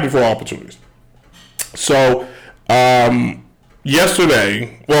 I'm happy for all opportunities. So,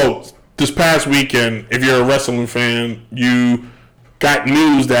 this past weekend, if you're a wrestling fan, you got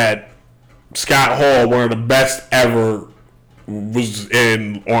news that Scott Hall, one of the best ever, was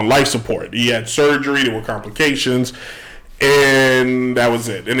on life support. He had surgery, there were complications, and that was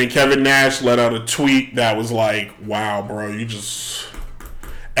it. And then Kevin Nash let out a tweet that was like, wow, bro, you just...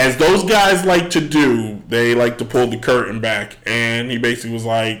 As those guys like to do, they like to pull the curtain back. And he basically was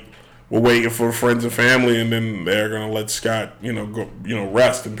like, we're waiting for friends and family, and then they're going to let Scott, go,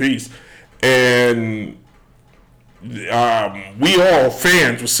 rest in peace. And we all,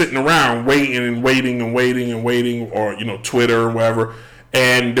 fans, were sitting around waiting, or, Twitter or whatever.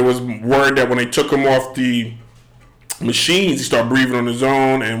 And there was word that when they took him off the machines, he started breathing on his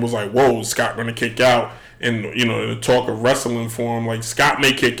own and was like, whoa, is Scott going to kick out? And, the talk of wrestling for him, Scott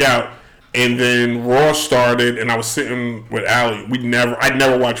may kick out. And then Raw started, and I was sitting with Allie. I'd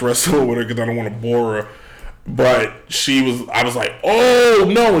never watch wrestling with her because I don't want to bore her. But I was like, oh,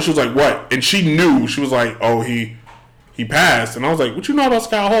 no. And she was like, what? And she knew. She was like, oh, he passed. And I was like, what you know about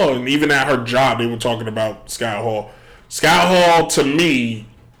Scott Hall? And even at her job, they were talking about Scott Hall. Scott Hall, to me,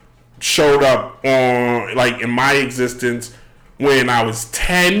 showed up on in my existence when I was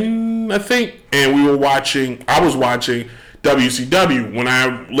 10, I think, and I was watching WCW. When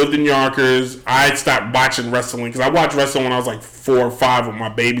I lived in Yonkers, I stopped watching wrestling because I watched wrestling when I was 4 or 5 with my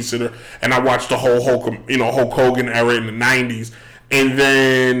babysitter, and I watched the whole Hulk Hogan era in the 90s. And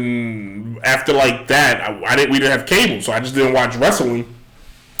then after that, we didn't have cable, so I just didn't watch wrestling.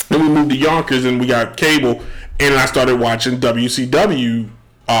 Then we moved to Yonkers and we got cable, and I started watching WCW.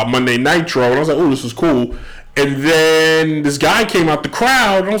 Monday Nitro, and I was like, oh, this is cool. And then this guy came out the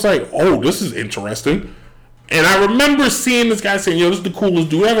crowd, and I was like, oh, this is interesting. And I remember seeing this guy saying, this is the coolest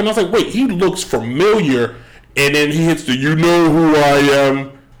dude ever. And I was like, wait, he looks familiar. And then he hits you know who I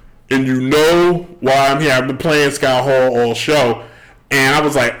am, and you know why I'm here. I've been playing Scott Hall all show. And I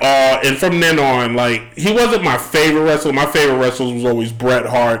was like, and from then on, he wasn't my favorite wrestler. My favorite wrestler was always Bret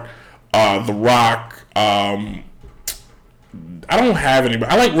Hart, The Rock, I don't have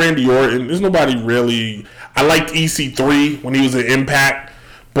anybody. I like Randy Orton. There's nobody really. I liked EC3 when he was at Impact,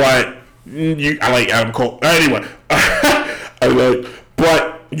 but I like Adam Cole. Anyway,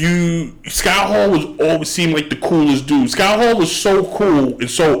 Scott Hall always seemed like the coolest dude. Scott Hall was so cool and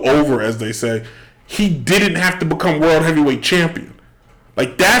so over, as they say. He didn't have to become world heavyweight champion.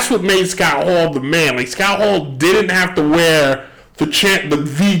 Like, that's what made Scott Hall the man. Like, Scott Hall didn't have to wear the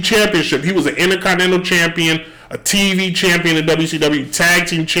championship. He was an Intercontinental Champion, a TV champion in WCW, Tag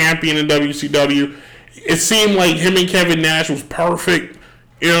Team Champion in WCW. It seemed like him and Kevin Nash was perfect.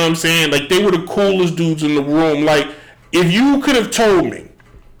 You know what I'm saying? Like, they were the coolest dudes in the room. Like, if you could have told me,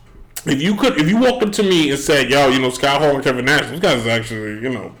 if you walked up to me and said, yo, you know, Scott Hall and Kevin Nash, those guys are actually, you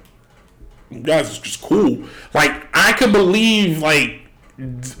know, guys is just cool. Like, I could believe, like,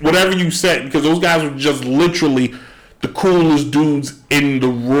 whatever you said, because those guys were just literally the coolest dudes in the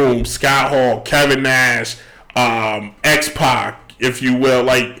room. Scott Hall, Kevin Nash, X-Pac, if you will,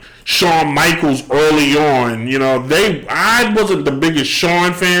 like Shawn Michaels early on. You know, I wasn't the biggest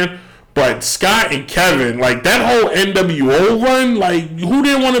Shawn fan, but Scott and Kevin, like that whole NWO run, like who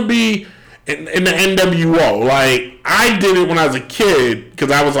didn't want to be in the NWO? Like, I did it when I was a kid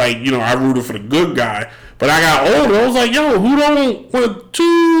because I was like, you know, I rooted for the good guy. But I got older, I was like, yo, who don't want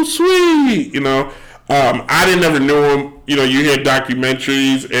Too Sweet? You know, I didn't ever know him. You know, you hear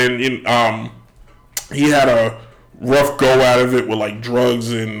documentaries, and he had a rough go out of it with like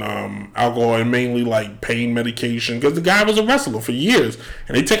drugs and alcohol, and mainly like pain medication, because the guy was a wrestler for years,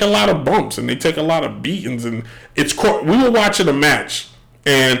 and they take a lot of bumps and they take a lot of beatings. And we were watching a match,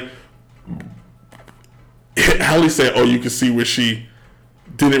 and Helly said, oh, you can see where she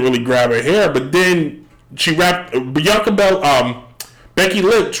didn't really grab her hair, but then she wrapped Becky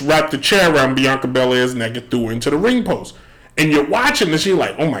Lynch wrapped the chair around Bianca Belair's neck and threw her into the ring post. And you're watching and she's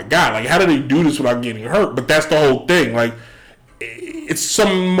like, oh my God, like how do they do this without getting hurt? But that's the whole thing. Like, it's some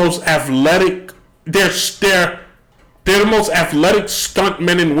of the most athletic, they're the most athletic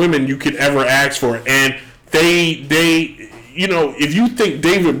stuntmen and women you could ever ask for. And they you know, if you think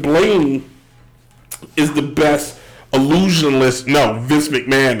David Blaine is the best illusionist, no, Vince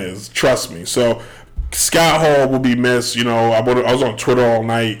McMahon is, trust me. So Scott Hall will be missed. You know, I was on Twitter all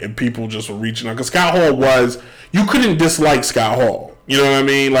night and people just were reaching out, because Scott Hall you couldn't dislike Scott Hall. You know what I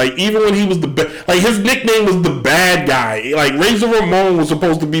mean? Like, even when he was like his nickname was the bad guy. Like, Razor Ramon was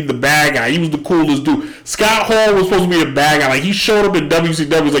supposed to be the bad guy. He was the coolest dude. Scott Hall was supposed to be the bad guy. Like, he showed up at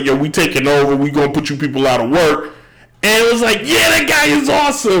WCW, was like, yo, we taking over. We gonna put you people out of work. And it was like, yeah, that guy is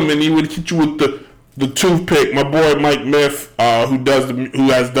awesome. And he would hit you with the toothpick. My boy Mike Myth, who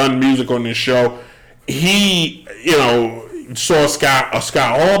has done music on this show, he, you know, saw a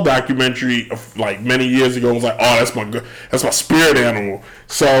Scott Hall documentary like many years ago and was like, oh, that's my spirit animal.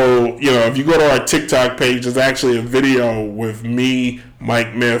 So, you know, if you go to our TikTok page, there's actually a video with me,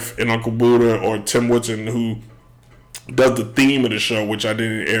 Mike Myth, and Uncle Buddha, or Tim Woodson, who does the theme of the show, which I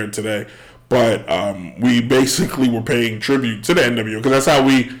didn't air today. But we basically were paying tribute to the NWO, because that's how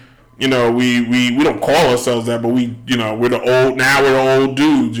we, you know, we don't call ourselves that, but we, you know, we're the old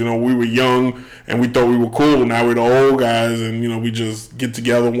dudes. You know, we were young and we thought we were cool. Now we're the old guys, and, you know, we just get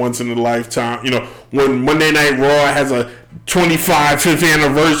together once in a lifetime. You know, when Monday Night Raw has a 25th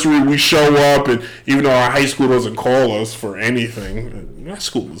anniversary, we show up, and even though our high school doesn't call us for anything, our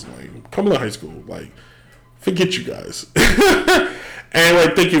school is lame. Cumberland High School, like, forget you guys.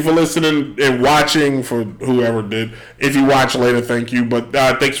 Anyway, thank you for listening and watching, for whoever did. If you watch later, thank you. But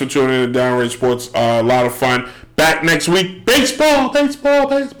thanks for tuning in to Downright Sports. A lot of fun. Back next week. Baseball.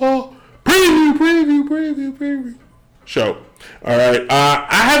 Preview. Show. All right.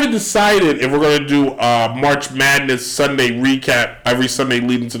 I haven't decided if we're going to do March Madness Sunday recap every Sunday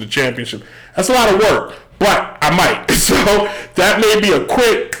leading to the championship. That's a lot of work, but I might. So that may be a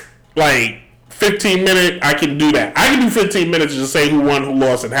quick, like, 15-minute, I can do that. I can do 15 minutes to just say who won, who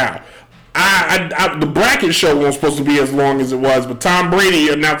lost, and how. The bracket show wasn't supposed to be as long as it was, but Tom Brady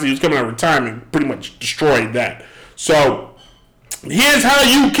announced he was coming out of retirement, pretty much destroyed that. So, here's how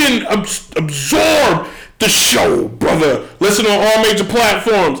you can absorb the show, brother. Listen on all major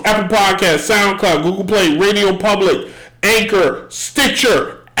platforms: Apple Podcasts, SoundCloud, Google Play, Radio Public, Anchor,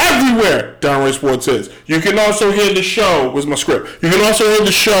 Stitcher, everywhere Downright Sports is. You can also hear the show. Where's my script? You can also hear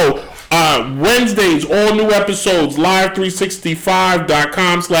the show Wednesdays, all new episodes,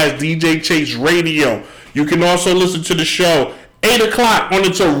 live365.com/DJ Chase Radio. You can also listen to the show 8 o'clock on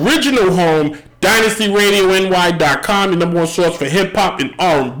its original home, DynastyRadioNY.com, the number one source for hip-hop and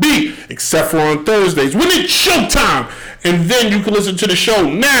R&B, except for on Thursdays, when it's showtime. And then you can listen to the show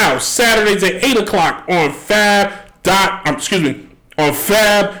now, Saturdays at 8 o'clock on Fab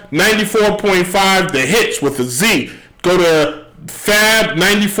 94.5 The Hits with a Z. Go to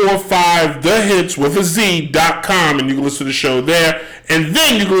Fab945 The Hits with a Z.com, and you can listen to the show there. And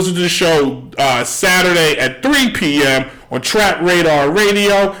then you can listen to the show Saturday at 3 p.m. on Trap Radar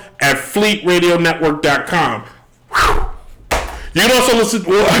Radio at FleetRadioNetwork.com. You can also listen.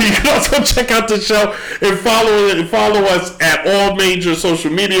 Well, you can also check out the show and follow us at all major social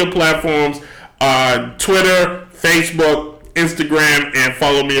media platforms: Twitter, Facebook, Instagram, and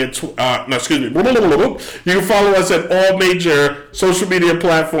follow me at. You can follow us at all major social media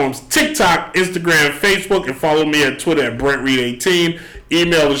platforms: TikTok, Instagram, Facebook, and follow me at Twitter at BrentReed18.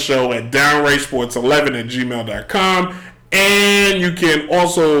 Email the show at downrightsports11@gmail.com, and you can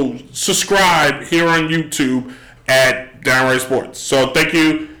also subscribe here on YouTube at Downright Sports. So thank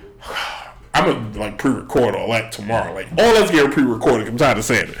you. I'm gonna pre-record all that tomorrow. All that's getting pre-recorded. I'm tired of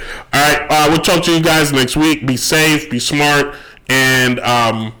saying it. All right, we'll talk to you guys next week. Be safe, be smart, and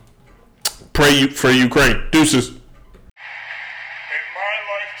pray for Ukraine. Deuces. In my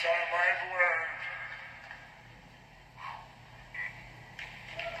lifetime, I've learned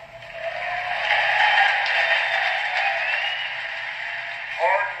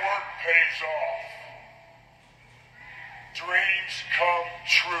hard work pays off. Dreams come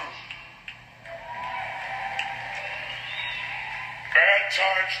true. Bad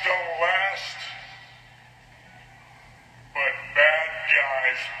times don't last, but bad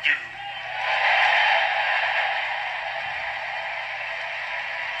guys do.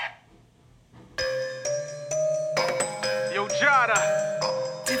 Yo, Jada.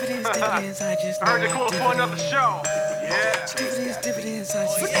 Dividends, I heard they're calling for another show. Yeah. Dividends, I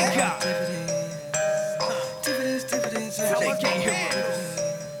just need my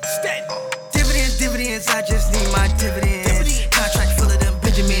dividends, I just need my dividends. Contract full of them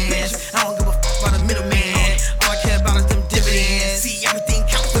Benjamins. I don't give a f about a middleman. All I care about is them dividends. See, everything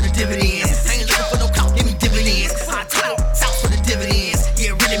counts for the dividends. I ain't looking for no count, give me dividends. I tell south for the dividends.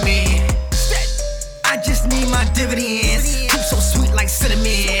 Yeah, really, man. I just need my dividends. Poop so sweet like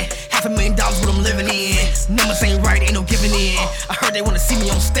cinnamon. $500,000 what I'm living in. Numbers ain't right, ain't no giving in. I heard they wanna see me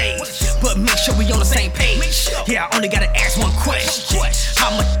on stage, but make sure we on the same page. Yeah, I only gotta ask one question: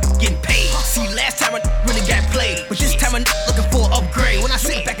 how much getting paid? See, last time I really got played, but this time I'm looking for an upgrade. When I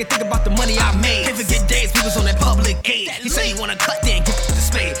sit back and think about the money I made, can't forget days we was on that public aid. He say he wanna cut, then get the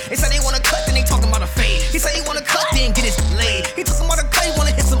spade. They say they wanna cut, then they talking about a fade. He say he wanna cut, then get his laid. He talking about a cut, he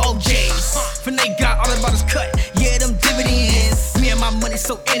wanna hit some OJs. Finay got all about his cut, yeah, them dividends. Me and my money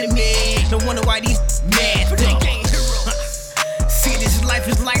so enemy. No wonder why these mad think. See, this life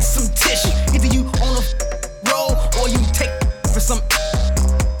is like some tissue. Either you on a roll or you take for some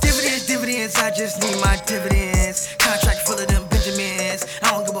dividends. I just need my dividends. Contract full of them Benjamins.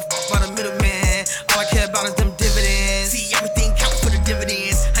 I don't give a f about a middleman. All I care about is them dividends. See, everything counts for the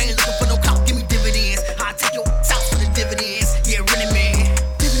dividends. I ain't looking for no count, give me dividends. I take your south for the dividends. Yeah, really, man.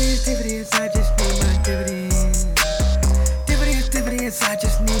 Dividends, I just need my dividends. Dividends, I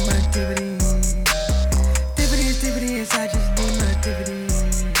just need my dividends. Dividends, I just need my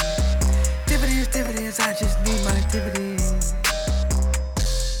dividends. Dividends, I just need my dividends.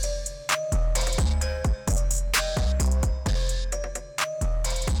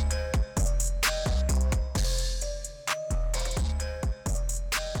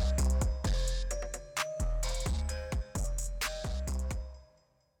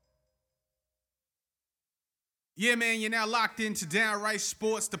 Yeah, man, you're now locked into Downright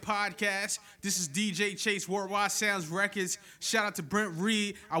Sports, the podcast. This is DJ Chase, Worldwide Sounds Records. Shout out to Brent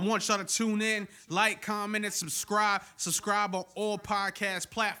Reed. I want y'all to tune in, like, comment, and subscribe. Subscribe on all podcast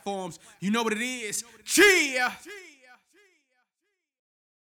platforms. You know what it is. Cheer!